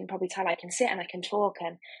 as you can probably tell, I can sit and I can talk,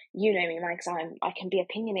 and you know me, Mags, I can be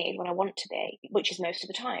opinionated when I want to be, which is most of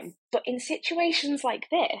the time. But in situations like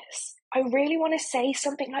this, I really want to say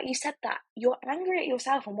something like you said, that you're angry at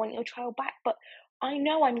yourself and want your child back, but I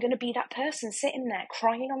know I'm going to be that person sitting there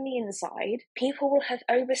crying on the inside. People will have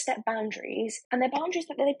overstepped boundaries, and they're boundaries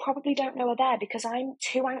that they probably don't know are there because I'm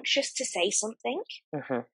too anxious to say something.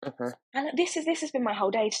 And this has been my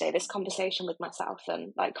whole day today, this conversation with myself.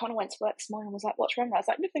 And like Connor went to work this morning and was like, what's wrong? I was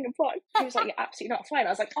like, nothing, I'm fine. He was like, you're absolutely not fine. I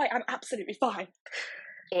was like, I am absolutely fine.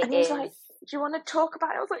 And he was like, do you want to talk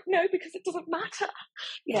about it? I was like, no, because it doesn't matter.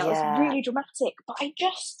 It was really dramatic. But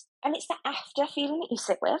and it's the after feeling that you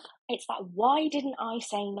sit with. It's that, why didn't I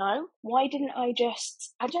say no? Why didn't I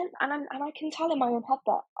just, I can tell in my own head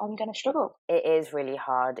that I'm going to struggle. It is really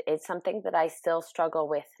hard. It's something that I still struggle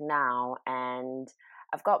with now, and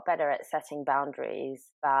I've got better at setting boundaries,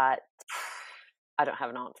 but I don't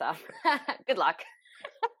have an answer. Good luck.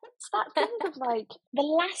 It's that thing of like, the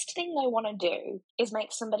last thing I want to do is make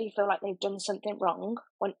somebody feel like they've done something wrong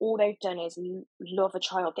when all they've done is love a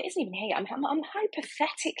child that isn't even here. I'm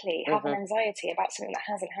hypothetically having anxiety about something that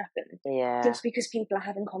hasn't happened. Yeah. Just because people are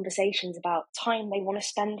having conversations about time they want to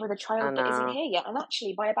spend with a child that isn't here yet. And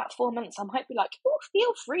actually, by about 4 months, I might be like, oh,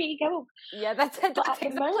 feel free, go. Yeah, that's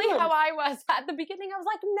exactly how I was. At the beginning, I was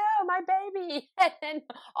like, no, my baby. And then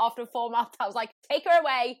after 4 months, I was like, take her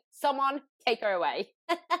away. Someone take her away.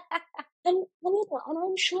 And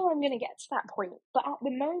I'm sure I'm going to get to that point. But at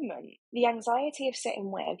the moment, the anxiety of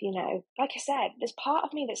sitting with, like I said, there's part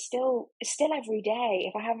of me that's still every day,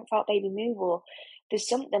 if I haven't felt baby move or there's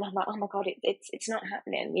something, I'm like, oh my God, it's not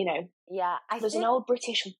happening, Yeah. There's an old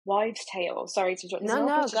British wives' tale, sorry to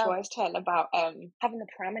interrupt, British wives' tale about having the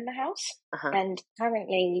pram in the house. And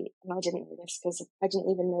apparently, and I didn't know this because I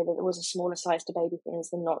didn't even know that there was a smaller size to baby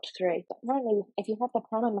things than 0 to 3. But apparently, if you have the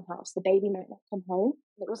pram in the house, the baby might not come home.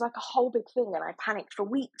 It was like a whole big thing, and I panicked for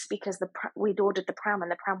weeks because we'd ordered the pram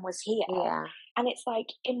and the pram was here. Yeah. And it's like,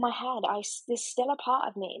 in my head, there's still a part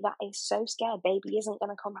of me that is so scared baby isn't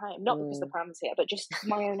going to come home. Not because the pram's here, but just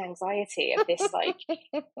my own anxiety of this, like,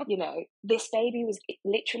 this baby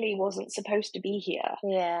literally wasn't supposed to be here.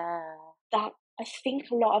 Yeah. That, I think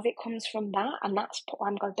a lot of it comes from that. And that's,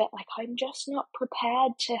 I'm a bit like, I'm just not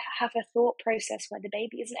prepared to have a thought process where the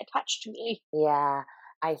baby isn't attached to me. Yeah.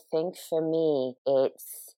 I think for me,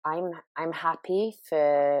 I'm happy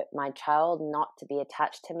for my child not to be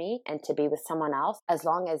attached to me and to be with someone else as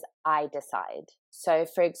long as I decide. So,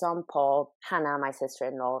 for example, Hannah, my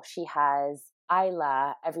sister-in-law, she has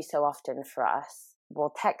Isla every so often for us.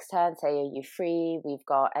 We'll text her and say, are you free? We've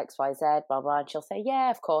got XYZ, blah, blah. And she'll say,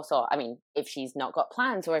 yeah, of course. Or, if she's not got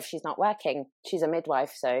plans or if she's not working, she's a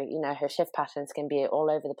midwife. So, her shift patterns can be all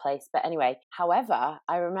over the place. But anyway, however,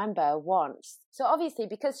 I remember once, so obviously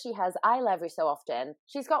because she has Isla every so often,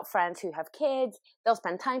 she's got friends who have kids. They'll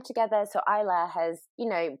spend time together. So Isla has,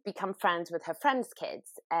 become friends with her friends'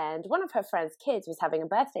 kids. And one of her friends' kids was having a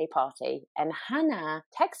birthday party. And Hannah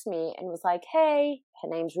texted me and was like, hey, her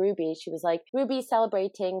name's Ruby. She was like, Ruby's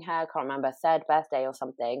celebrating her, I can't remember, 3rd birthday or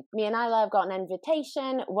something. Me and Isla have got an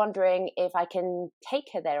invitation, wondering if I can take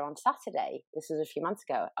her there on Saturday. This was a few months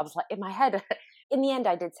ago. I was like, in my head, in the end,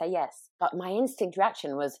 I did say yes. But my instinct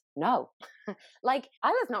reaction was no. Like,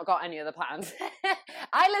 Isla's not got any other plans.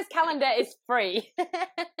 Isla's calendar is free.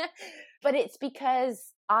 But it's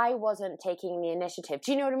because I wasn't taking the initiative.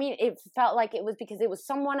 Do you know what I mean? It felt like it was because it was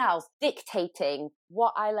someone else dictating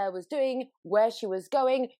what Isla was doing, where she was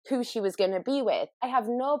going, who she was going to be with. I have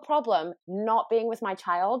no problem not being with my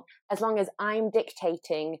child as long as I'm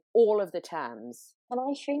dictating all of the terms. And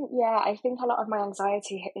I think a lot of my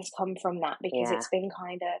anxiety has come from that because it's been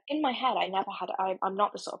kind of, in my head, I'm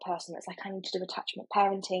not the sort of person that's like, I need to do attachment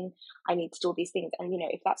parenting, I need to do all these things. And,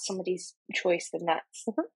 if that's somebody's choice, then that's,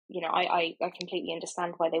 I completely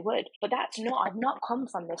understand why they would. But I've not come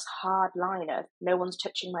from this hard line of no one's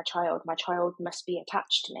touching my child must be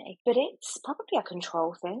attached to me. But it's probably a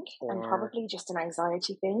control thing and probably just an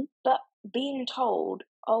anxiety thing. But being told,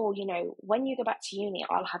 oh, when you go back to uni,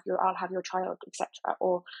 I'll have your child, etc.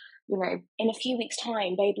 Or, you know, in a few weeks'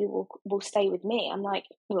 time, baby will stay with me. I'm like,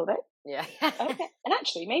 will they? Yeah. Okay. And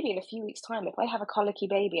actually, maybe in a few weeks' time, if I have a colicky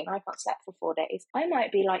baby and I've not slept for 4 days, I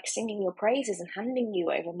might be like singing your praises and handing you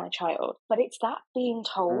over my child. But it's that being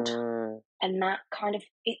told, and that kind of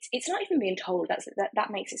it's not even being told.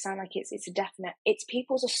 That makes it sound like it's a definite. It's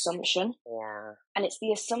people's assumption. Yeah. And it's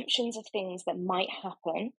the assumptions of things that might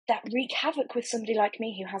happen that wreak havoc with somebody like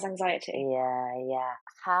me who has anxiety. Yeah.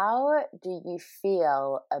 How do you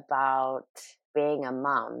feel about being a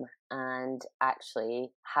mum and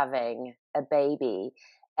actually having a baby?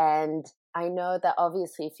 And I know that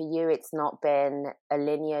obviously for you, it's not been a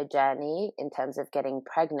linear journey in terms of getting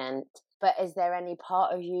pregnant, but is there any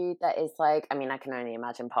part of you that is like, I mean, I can only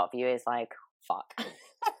imagine part of you is like, fuck.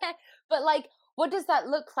 But like, what does that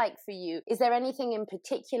look like for you? Is there anything in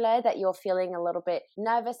particular that you're feeling a little bit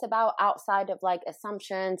nervous about outside of like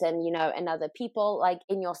assumptions and, you know, and other people, like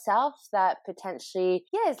in yourself that potentially,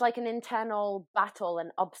 is like an internal battle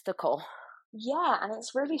and obstacle? Yeah, and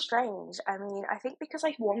it's really strange. I mean, I think because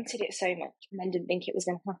I wanted it so much and then didn't think it was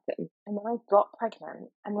going to happen. And then I got pregnant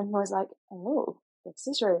and then I was like, oh, this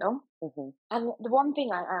is real. Mm-hmm. And the one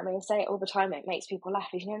thing I say it all the time, it makes people laugh,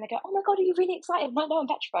 is, you know, and they go, oh my God, are you really excited? I'm like, no, I'm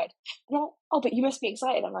petrified. And I'm like, oh, but you must be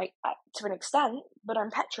excited. I'm like, to an extent, but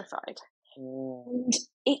I'm petrified. And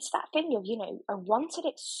it's that thing of, you know, I wanted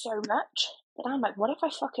it so much that I'm like, what if I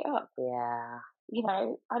fuck it up? Yeah. You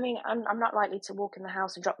know, I mean, I'm not likely to walk in the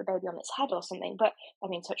house and drop the baby on its head or something, but I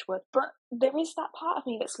mean, touch wood. But there is that part of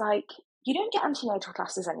me that's like, you don't get antenatal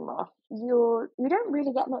classes anymore. You don't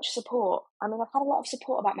really get much support. I mean, I've had a lot of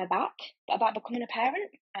support about my back, but about becoming a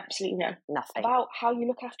parent, absolutely none. Nothing. About how you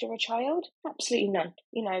look after a child, absolutely none.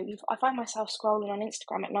 You know, I find myself scrolling on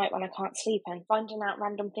Instagram at night when I can't sleep and finding out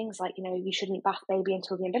random things like, you know, you shouldn't bath baby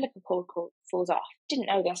until the umbilical cord falls off. Didn't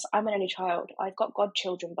know this. I'm an only child. I've got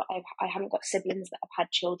godchildren, but I haven't got siblings that have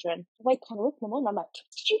had children. I wake up with my mum. I'm like,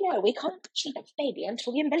 did you know we can't actually bath baby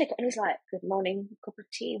until the umbilical? And he's like, good morning, cup of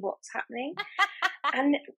tea, what's happening?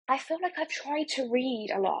 And I feel like I've tried to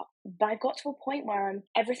read a lot, but I've got to a point where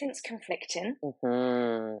everything's conflicting.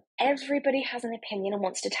 Mm-hmm. Everybody has an opinion and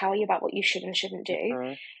wants to tell you about what you should and shouldn't do.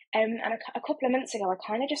 Mm-hmm. And a couple of months ago, I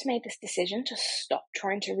kind of just made this decision to stop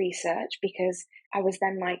trying to research, because I was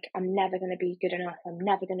then like, I'm never going to be good enough. I'm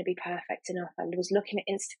never going to be perfect enough. I was looking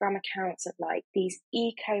at Instagram accounts of like these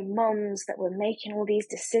eco mums that were making all these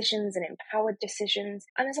decisions and empowered decisions.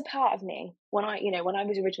 And there's a part of me when I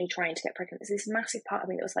was originally trying to get pregnant, there's this massive part of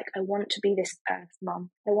me that was like, I want to be this earth mum.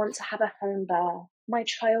 I want to have a home birth. My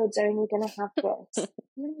child's only going to have this.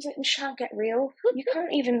 And I was like, Michelle, get real. You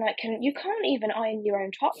can't even iron your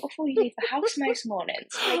own top before you leave the house most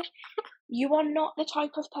mornings. Like, you are not the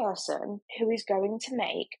type of person who is going to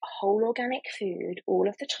make whole organic food all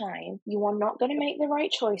of the time. You are not going to make the right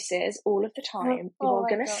choices all of the time. You are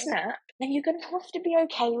going to snap, and you're going to have to be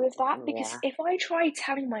okay with that. Because if I try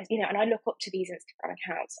telling and I look up to these Instagram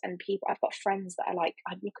accounts and people, I've got friends that are like,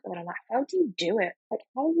 I look at them and I'm like, how do you do it? Like,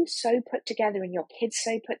 how are you so put together and your kids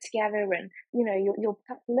so put together, and, you know, your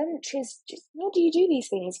lunch is just, how do you do these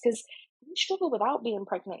things? Because you struggle without being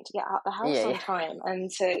pregnant to get out the house on time and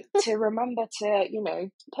to remember to, you know,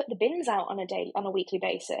 put the bins out on a weekly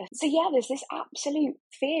basis. So there's this absolute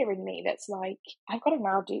fear in me that's like, I've got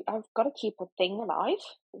to keep a thing alive.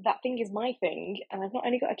 That thing is my thing, and I've not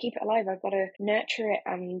only got to keep it alive, I've got to nurture it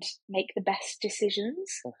and make the best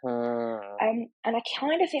decisions. And I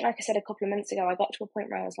kind of think, like I said a couple of minutes ago, I got to a point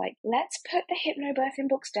where I was like, let's put the hypnobirthing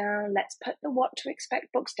books down, let's put the what to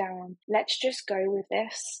expect books down, let's just go with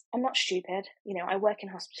this. I'm not stupid, you know, I work in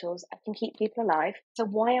hospitals, I can keep people alive, so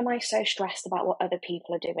why am I so stressed about what other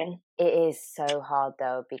people are doing? It is so hard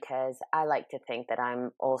though, because I like to think that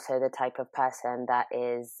I'm also the type of person that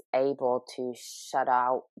is able to shut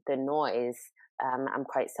out the noise. I'm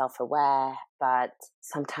quite self-aware, but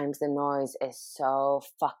sometimes the noise is so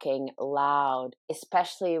fucking loud,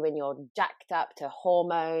 especially when you're jacked up to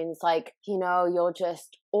hormones. Like, you know, you're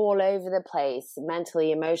just all over the place,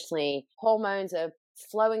 mentally, emotionally. Hormones are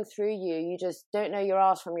flowing through you. You just don't know your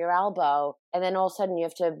ass from your elbow. And then all of a sudden you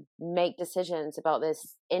have to make decisions about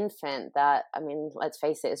this infant that, I mean, let's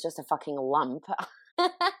face it, it's just a fucking lump.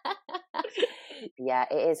 Yeah,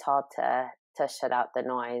 it is hard to shut out the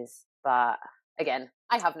noise. But again,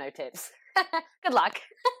 I have no tips. Good luck.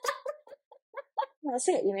 That's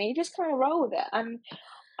it, you know, you just kind of roll with it.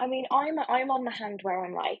 I mean, I'm on the hand where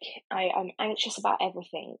I'm like, I'm anxious about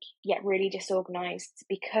everything, yet really disorganized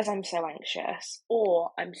because I'm so anxious, or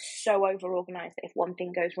I'm so over-organized that if one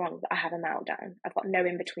thing goes wrong, that I have a meltdown. I've got no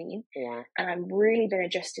in between. Yeah. And I've really been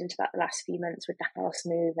adjusting to that the last few months with the house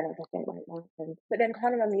move and everything like that. But then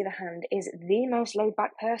Connor, on the other hand, is the most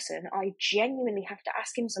laid-back person. I genuinely have to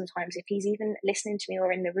ask him sometimes if he's even listening to me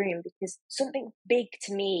or in the room, because something big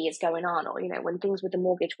to me is going on, or, you know, when things with the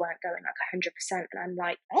mortgage weren't going like 100%, and I'm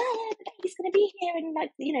like, oh, the baby's going to be here, and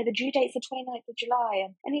like, you know, the due date's the 29th of July,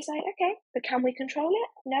 and he's like, okay, but can we control it?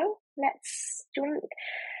 No, do you want?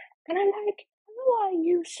 And I'm like, how are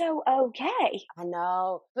you so okay? I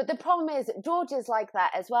know. But the problem is, George is like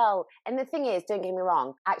that as well. And the thing is, don't get me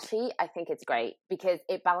wrong, actually, I think it's great because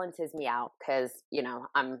it balances me out because, you know,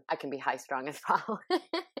 I can be high strung as well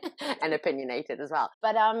and opinionated as well.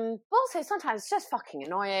 But also sometimes it's just fucking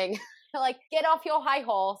annoying. Like, get off your high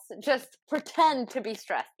horse, just pretend to be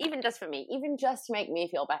stressed, even just for me, even just to make me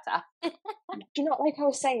feel better. Do you know, like I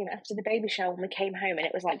was saying, after the baby shower, when we came home and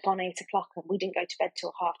it was like gone 8 o'clock and we didn't go to bed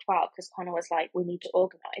till 12:30 because Connor was like, we need to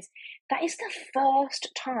organise. That is the first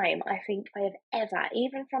time I think I have ever,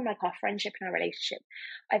 even from like our friendship and our relationship,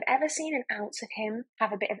 I've ever seen an ounce of him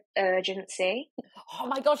have a bit of urgency. Oh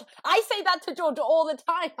my gosh, I say that to George all the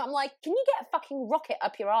time. I'm like, can you get a fucking rocket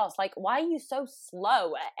up your ass? Like, why are you so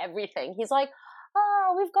slow at everything? He's like,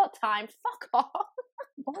 oh, we've got time. Fuck off.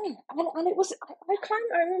 Right. And it was,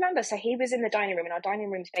 I remember, so he was in the dining room, and our dining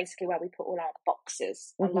room is basically where we put all our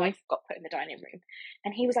boxes. Our life got put in the dining room.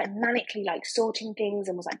 And he was like manically like sorting things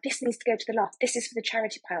and was like, this needs to go to the loft. This is for the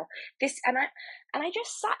charity pile. And I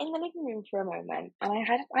just sat in the living room for a moment, and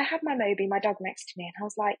I had my Moby, my dog, next to me, and I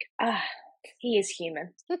was like, he is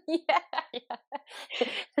human. Yeah.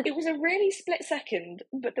 It was a really split second,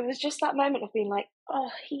 but there was just that moment of being like, oh,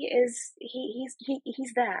 he's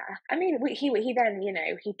there. I mean, he then, you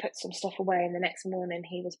know, he put some stuff away, and the next morning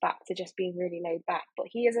he was back to just being really laid back. But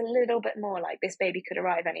he is a little bit more like, this baby could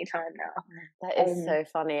arrive anytime now. That is so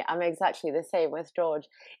funny. I'm exactly the same with George.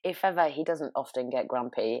 If ever, he doesn't often get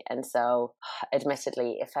grumpy, and so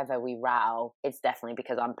admittedly, if ever we row, it's definitely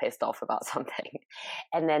because I'm pissed off about something.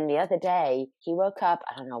 And then the other day, he woke up,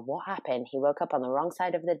 I don't know what happened, he woke up on the wrong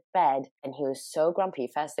side of the bed, and he was so grumpy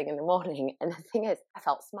first thing in the morning. And the thing is, I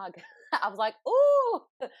felt smug. I was like,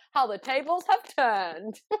 ooh, how the tables have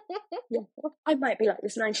turned. Yeah. I might be like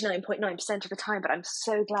this 99.9% of the time, but I'm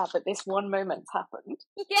so glad that this one moment's happened.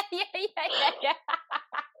 Yeah.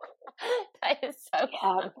 That is so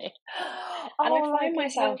funny. And I find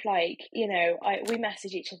myself like, you know, we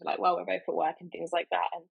message each other like while we're both at work and things like that.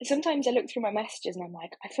 And sometimes I look through my messages and I'm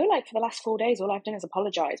like, I feel like for the last 4 days, all I've done is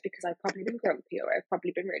apologise because I've probably been grumpy or I've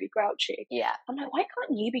probably been really grouchy. Yeah. I'm like, why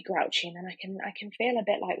can't you be grouchy? And then I can feel a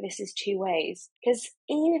bit like this is two ways. Because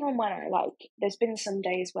even when there's been some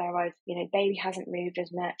days where I've, you know, baby hasn't moved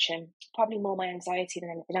as much, and probably more my anxiety than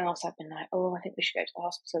anything else, I've been like, oh, I think we should go to the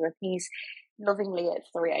hospital. And he's lovingly at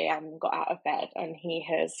 3 a.m. got out of bed, and he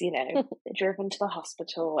has, you know, driven to the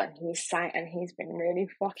hospital, and he's sat, and he's been really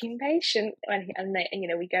fucking patient. And they, you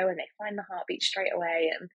know, we go and they find the heartbeat straight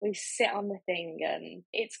away, and we sit on the thing, and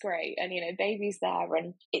it's great. And, you know, baby's there,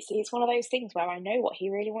 and it's one of those things where I know what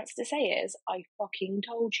he really wants to say is, I fucking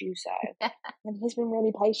told you so. And he's been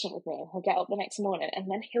really patient with me. He'll get up the next morning,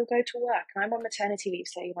 and then he'll go to work, and I'm on maternity leave,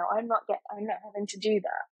 so, you know, I'm not having to do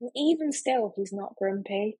that. And even still, he's not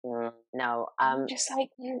grumpy. No. Just like,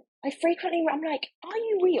 I'm like, are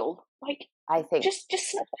you real? Like, I think just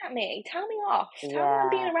snap at me, tell me off, tell me I'm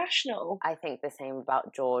being irrational. I think the same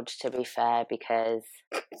about George, to be fair, because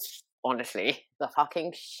honestly, the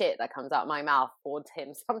fucking shit that comes out of my mouth towards him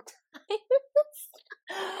sometimes.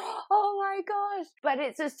 Oh my gosh. But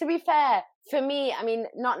it's just, to be fair, for me, I mean,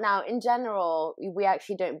 not now, in general, we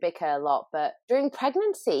actually don't bicker a lot, but during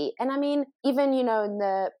pregnancy, and I mean, even, you know, in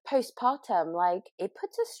the postpartum, like, it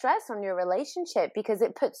puts a stress on your relationship because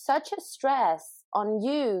it puts such a stress on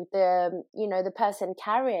you, the person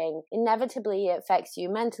carrying. Inevitably, it affects you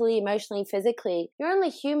mentally, emotionally, physically. You're only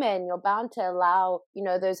human. You're bound to allow, you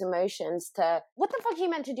know, those emotions to, what the fuck are you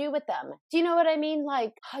meant to do with them? Do you know what I mean?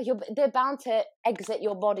 Like, they're bound to exit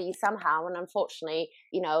your body somehow. And unfortunately,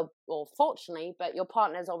 you know, or fortunately, but your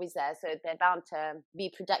partner's always there, so they're bound to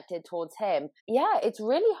be projected towards him. Yeah, it's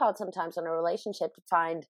really hard sometimes in a relationship to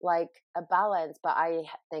find like a balance, but I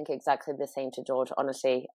think exactly the same to George.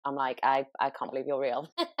 Honestly, I'm like, I can't believe you're real.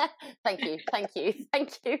 Thank you.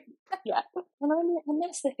 Yeah. And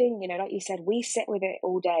that's the thing, you know, like you said, we sit with it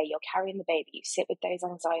all day. You're carrying the baby, you sit with those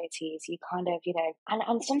anxieties, you kind of, you know,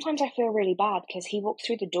 and sometimes I feel really bad because he walks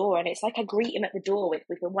through the door and it's like I greet him at the door with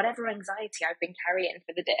whatever anxiety I've been carrying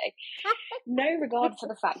for the day. No regard for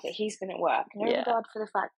the fact that he's been at work. No Yeah. regard for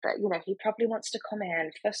the fact that, you know, he probably wants to come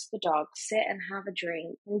in, fuss the dog, sit and have a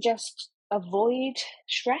drink, and just avoid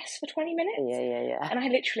stress for 20 minutes. Yeah. And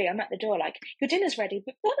I'm at the door like, your dinner's ready,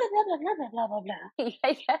 but blah, blah, blah, blah, blah, blah, blah, blah.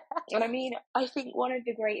 Yeah. And I mean, I think one of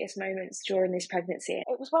the greatest moments during this pregnancy,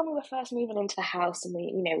 it was when we were first moving into the house, and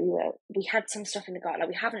we had some stuff in the garden. Like,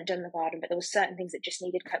 we haven't done the garden, but there were certain things that just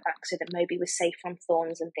needed cut back so that Moby was safe from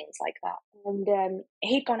thorns and things like that. And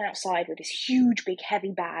he'd gone outside with this huge, big,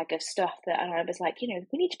 heavy bag of stuff and I was like, you know,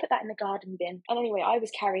 we need to put that in the garden bin. And anyway, I was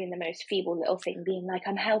carrying the most feeble little thing, being like,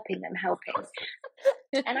 I'm helping.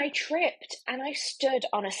 And I tripped and I stood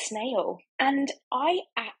on a snail, and I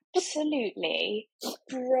absolutely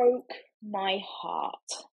broke my heart.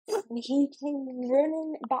 And he came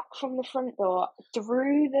running back from the front door,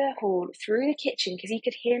 through the hall, through the kitchen, because he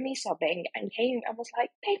could hear me sobbing, and came and was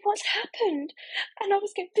like, babe, what's happened? And I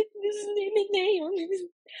was going, this is my nail.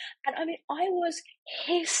 And I mean, I was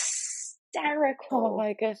hysterical. Oh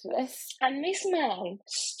my goodness. And this man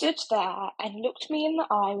stood there and looked me in the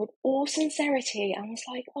eye with all sincerity and was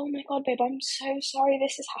like, oh my God, babe, I'm so sorry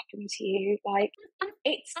this has happened to you. Like,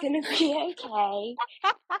 it's going to be okay.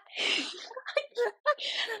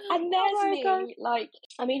 And there's me, God. like,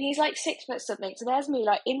 I mean, he's like 6 foot something. So there's me,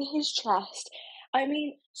 like, in his chest. I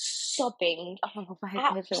mean, sobbing, Oh my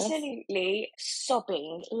goodness. absolutely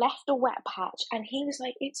sobbing, left a wet patch, and he was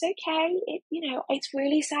like, it's okay, it's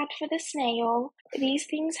really sad for the snail, these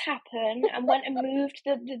things happen, and went and moved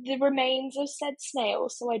the remains of said snail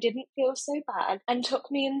so I didn't feel so bad, and took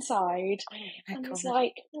me inside, and was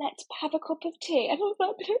like, let's have a cup of tea, and I was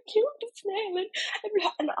like, but I killed the snail,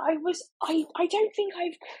 and I don't think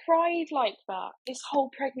I've cried like that this whole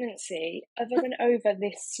pregnancy, other than over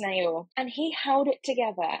this snail. And he held it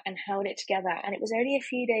together, and it was only a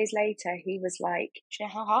few days later he was like, do you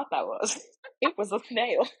know how hard that was? It was a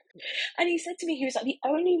snail. And he said to me, he was like, the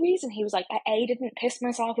only reason he was like, I A, didn't piss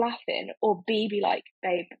myself laughing, or B, be like,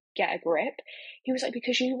 babe, get a grip. He was like,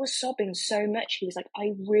 because you were sobbing so much, he was like,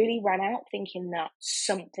 I really ran out thinking that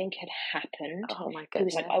something had happened. Oh my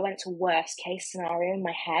goodness. He was like, I went to worst case scenario in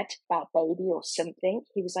my head about baby or something.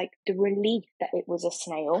 He was like, the relief that it was a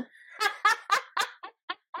snail.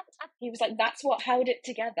 He was like, that's what held it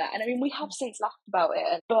together. And I mean, we have since laughed about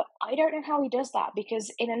it, but I don't know how he does that,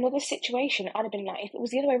 because in another situation, I'd have been like, if it was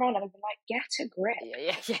the other way around, I'd have been like, get a grip.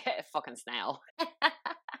 Yeah, fucking snail.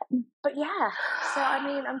 But yeah, so I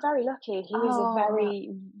mean, I'm very lucky. He is a very,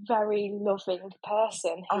 very loving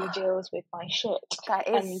person who deals with my shit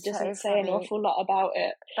and doesn't say an awful lot about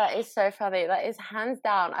it. That is so funny. That is hands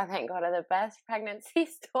down, I think, one of the best pregnancy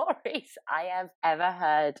stories I have ever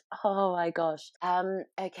heard. Oh my gosh.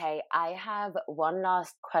 Okay, I have one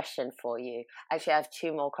last question for you. Actually, I have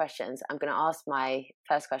two more questions. I'm going to ask my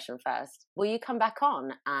first question first. Will you come back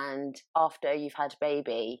on, and after you've had a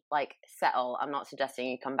baby, like, settle? I'm not suggesting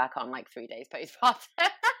you come back on like 3 days postpartum.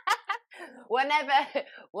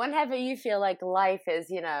 whenever you feel like life is,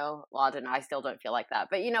 well, I don't know, I still don't feel like that,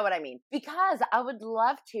 but you know what I mean. Because I would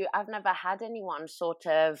love to, I've never had anyone sort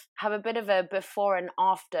of have a bit of a before and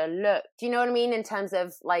after look. Do you know what I mean? In terms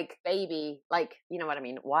of like baby, like, you know what I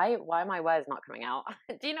mean? Why are my words not coming out?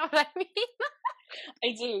 Do you know what I mean?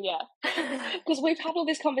 I do, yeah. Because we've had all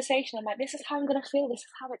this conversation. I'm like, this is how I'm going to feel. This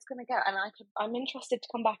is how it's going to go. And I'm interested to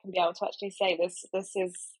come back and be able to actually say this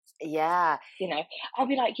is, yeah. I'll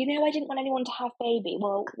be like, I didn't want anyone to have baby.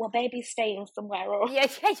 Well, baby's staying somewhere. Or Yeah.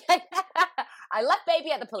 I left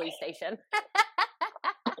baby at the police station.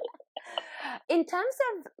 In terms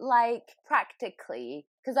of like practically,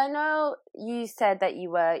 because I know you said that you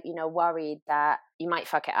were, worried that you might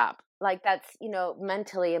fuck it up. Like that's,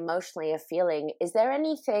 mentally, emotionally a feeling. Is there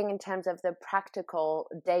anything in terms of the practical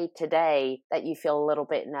day to day that you feel a little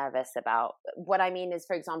bit nervous about? What I mean is,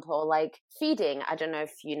 for example, like feeding. I don't know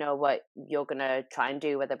if you know what you're going to try and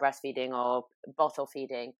do, whether breastfeeding or bottle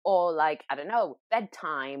feeding, or like, I don't know,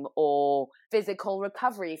 bedtime or physical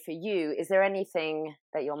recovery for you. Is there anything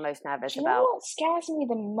that you're most nervous about? You know what scares me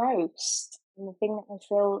the most? And the thing that I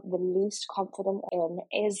feel the least confident in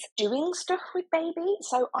is doing stuff with baby.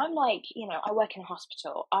 So I'm like, I work in a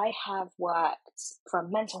hospital. I have worked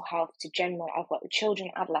from mental health to general. I've worked with children,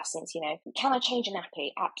 adolescents, Can I change a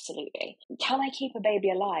nappy? Absolutely. Can I keep a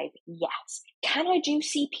baby alive? Yes. Can I do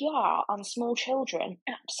CPR on small children?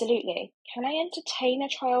 Absolutely. can I entertain a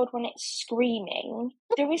child when it's screaming?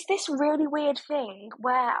 There is this really weird thing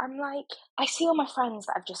where I'm like, I see all my friends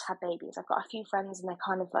that have just had babies. I've got a few friends and they're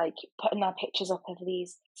kind of like putting their pictures up of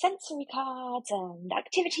these sensory cards and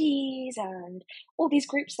activities and all these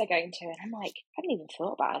groups they're going to. And I'm like, I haven't even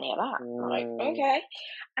thought about any of that. I'm like, okay.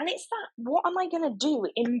 And it's that, what am I going to do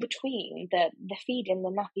in between the feeding, the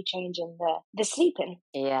nappy changing, the sleeping?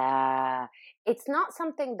 Yeah. It's not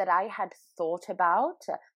something that I had thought about.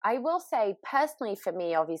 I will say personally for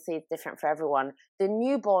me, obviously it's different for everyone. The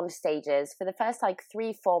newborn stages for the first like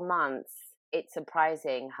 3-4 months, it's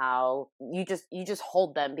surprising how you just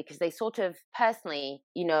hold them, because they sort of, personally,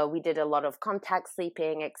 you know, we did a lot of contact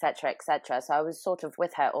sleeping, etc., etc. So I was sort of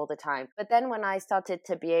with her all the time. But then when I started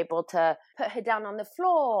to be able to put her down on the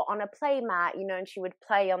floor on a play mat, you know, and she would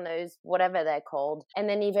play on those, whatever they're called, and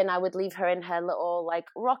then even I would leave her in her little like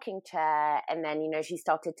rocking chair, and then, you know, she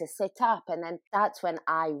started to sit up, and then that's when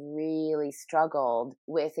I really struggled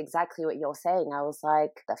with exactly what you're saying. I was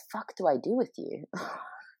like, the fuck do I do with you?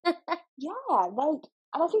 Yeah, like,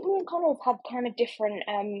 and I think we kind of had kind of different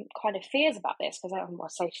kind of fears about this, because I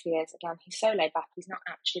say fears again, he's so laid back, he's not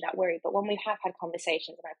actually that worried. But when we have had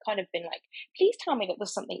conversations and I've kind of been like, please tell me that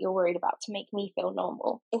there's something you're worried about to make me feel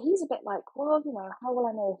normal. And he's a bit like, well, you know, how will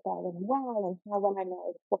I know if they're unwell, and how will I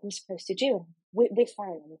know what I'm supposed to do? We're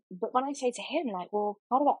fine. But when I say to him, like, well,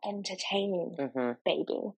 how do I entertain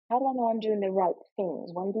baby? How do I know I'm doing the right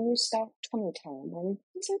things? When do you start tummy time? And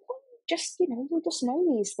he's like, well, just, you know, we just know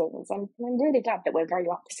these things. I'm really glad that we're very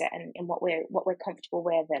opposite in what we're comfortable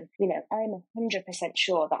with. And, you know, I'm 100%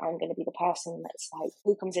 sure that I'm going to be the person that's like,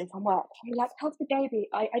 he comes in from work, I'm like, how's the baby?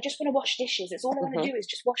 I just want to wash dishes. It's all I want to do is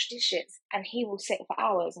just wash dishes. And he will sit for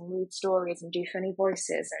hours and read stories and do funny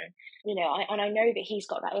voices. And, you know, I know that he's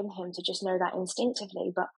got that in him to just know that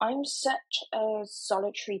instinctively. But I'm such a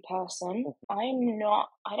solitary person.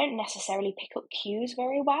 I don't necessarily pick up cues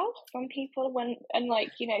very well from people and like,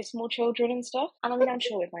 you know, small children and stuff. And I mean, I'm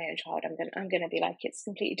sure with my own child, I'm gonna be like, it's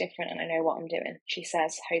completely different and I know what I'm doing, she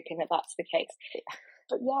says, hoping that that's the case.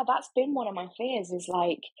 But yeah, that's been one of my fears, is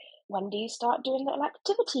like, when do you start doing little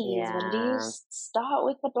activities? Yeah. When do you start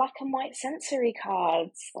with the black and white sensory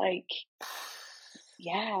cards? Like,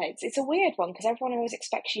 yeah, it's a weird one, because everyone always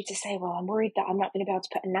expects you to say, well, I'm worried that I'm not going to be able to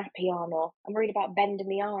put a nappy on, or I'm worried about bending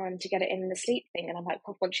the arm to get it in the sleep thing. And I'm like,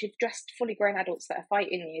 well, once you've dressed fully grown adults that are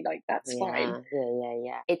fighting you, like, that's fine.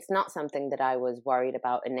 Yeah. It's not something that I was worried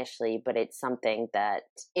about initially, but it's something that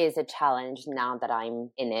is a challenge now that I'm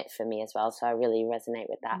in it for me as well. So I really resonate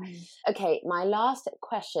with that. Okay, my last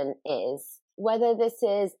question is whether this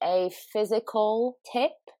is a physical tip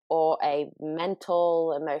or a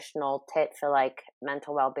mental, emotional tip for like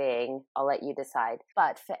mental well-being. I'll let you decide.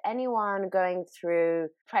 But for anyone going through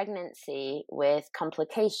pregnancy with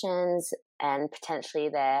complications and potentially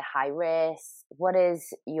they're high risk, what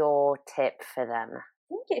is your tip for them?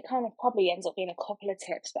 I think it kind of probably ends up being a couple of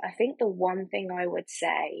tips, but I think the one thing I would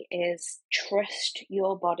say is trust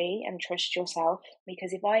your body and trust yourself.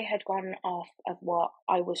 Because if I had gone off of what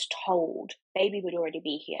I was told, baby would already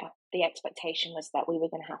be here. The expectation was that we were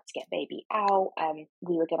going to have to get baby out,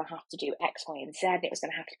 we were going to have to do X, Y, and Z. It was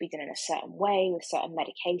going to have to be done in a certain way with certain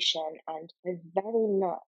medication, and I very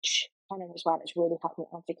much kind of as well as really helped me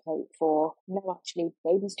advocate for, no, actually,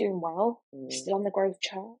 baby's doing well, still on the growth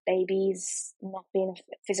chart, baby's not being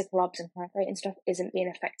physical obs and heart rate and stuff isn't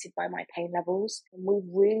being affected by my pain levels. And we've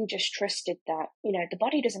really just trusted that, you know, the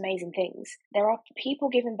body does amazing things. There are people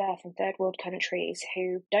giving birth in third world countries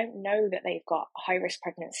who don't know that they've got high risk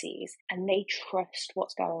pregnancies, and they trust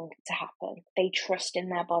what's going to happen. They trust in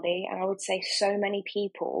their body. And I would say so many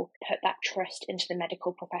people put that trust into the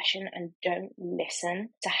medical profession and don't listen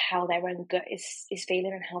to how their own gut is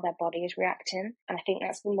feeling and how their body is reacting. And I think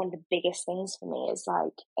that's been one of the biggest things for me, is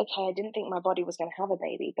like, okay, I didn't think my body was going to have a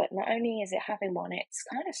baby, but not only is it having one, it's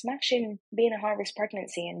kind of smashing being a high risk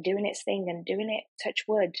pregnancy and doing its thing and doing it, touch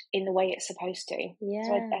wood, in the way it's supposed to. Yeah.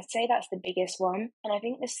 So I'd say that's the biggest one. And I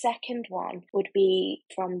think the second one would be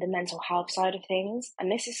from the mental health side of things.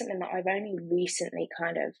 And this is something that I've only recently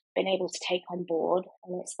kind of been able to take on board.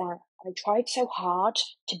 And it's that I tried so hard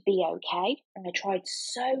to be okay. And I tried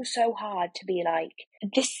so hard to be like,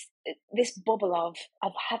 this bubble of,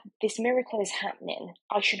 I've had this miracle is happening.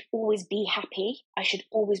 I should always be happy. I should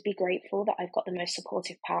always be grateful that I've got the most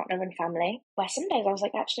supportive partner and family. Where some days I was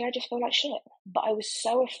like, actually, I just feel like shit. But I was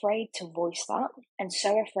so afraid to voice that, and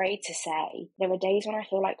so afraid to say, there are days when I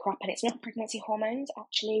feel like crap, and it's not pregnancy hormones.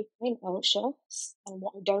 Actually, I'm anxious. And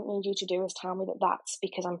what I don't need you to do is tell me that that's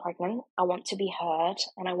because I'm pregnant. I want to be heard,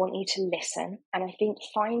 and I want you to listen. And I think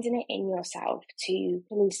finding it in yourself to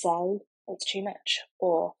really say, it's too much,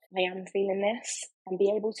 or I am feeling this, and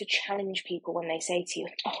be able to challenge people when they say to you,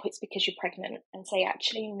 oh, it's because you're pregnant, and say,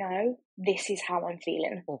 actually, no, this is how I'm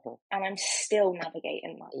feeling. And I'm still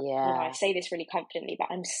navigating that. Yeah. You know, I say this really confidently, but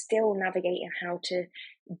I'm still navigating how to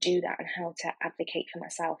do that and how to advocate for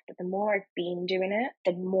myself. But the more I've been doing it,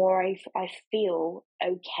 the more I feel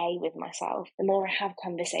okay with myself. The more I have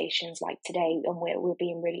conversations like today, and we're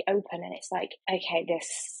being really open, and it's like, okay,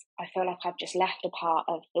 I feel like I've just left a part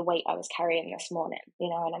of the weight I was carrying this morning, you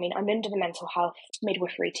know. And I mean, I'm under the mental health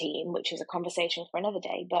midwifery team, which is a conversation for another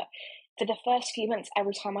day, but for the first few months,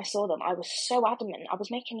 every time I saw them, I was so adamant. I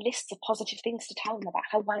was making lists of positive things to tell them about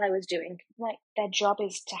how well I was doing. Like, their job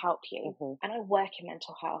is to help you. And I work in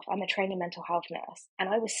mental health. I'm a trained mental health nurse. And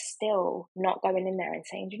I was still not going in there and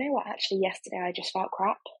saying, do you know what, actually yesterday I just felt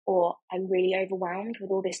crap, or I'm really overwhelmed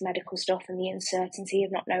with all this medical stuff and the uncertainty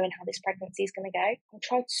of not knowing how this pregnancy is going to go. I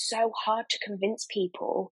tried so hard to convince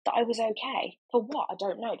people that I was okay. For what? I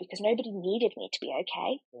don't know, because nobody needed me to be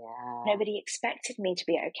okay. Yeah. Nobody expected me to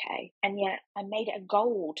be okay. And yet I made it a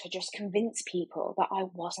goal to just convince people that I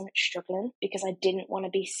wasn't struggling, because I didn't want to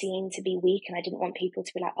be seen to be weak, and I didn't want people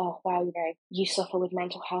to be like, oh, wow, you know, you suffer with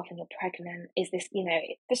mental health and you're pregnant. Is this, you know,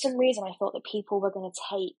 for some reason I thought that people were going to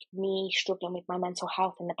take me struggling with my mental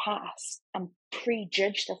health in the past and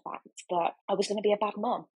prejudge the fact that I was going to be a bad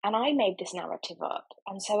mum. And I made this narrative up.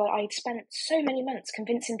 And so I spent so many months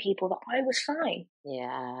convincing people that I was fine.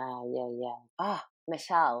 Yeah. Ah,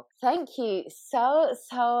 Michelle, thank you so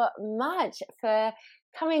much for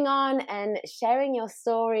coming on and sharing your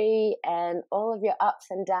story and all of your ups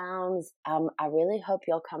and downs. I really hope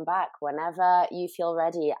you'll come back whenever you feel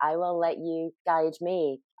ready. I will let you guide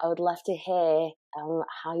me. I would love to hear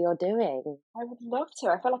how you're doing. I would love to.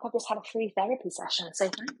 I feel like I've just had a free therapy session, so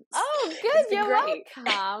thanks. Oh, good. You're great.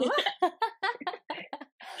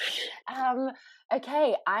 Welcome.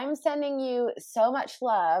 Okay, I'm sending you so much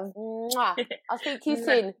love. Mwah. I'll speak to you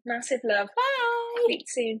soon. Massive love. Bye. Speak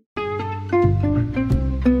soon.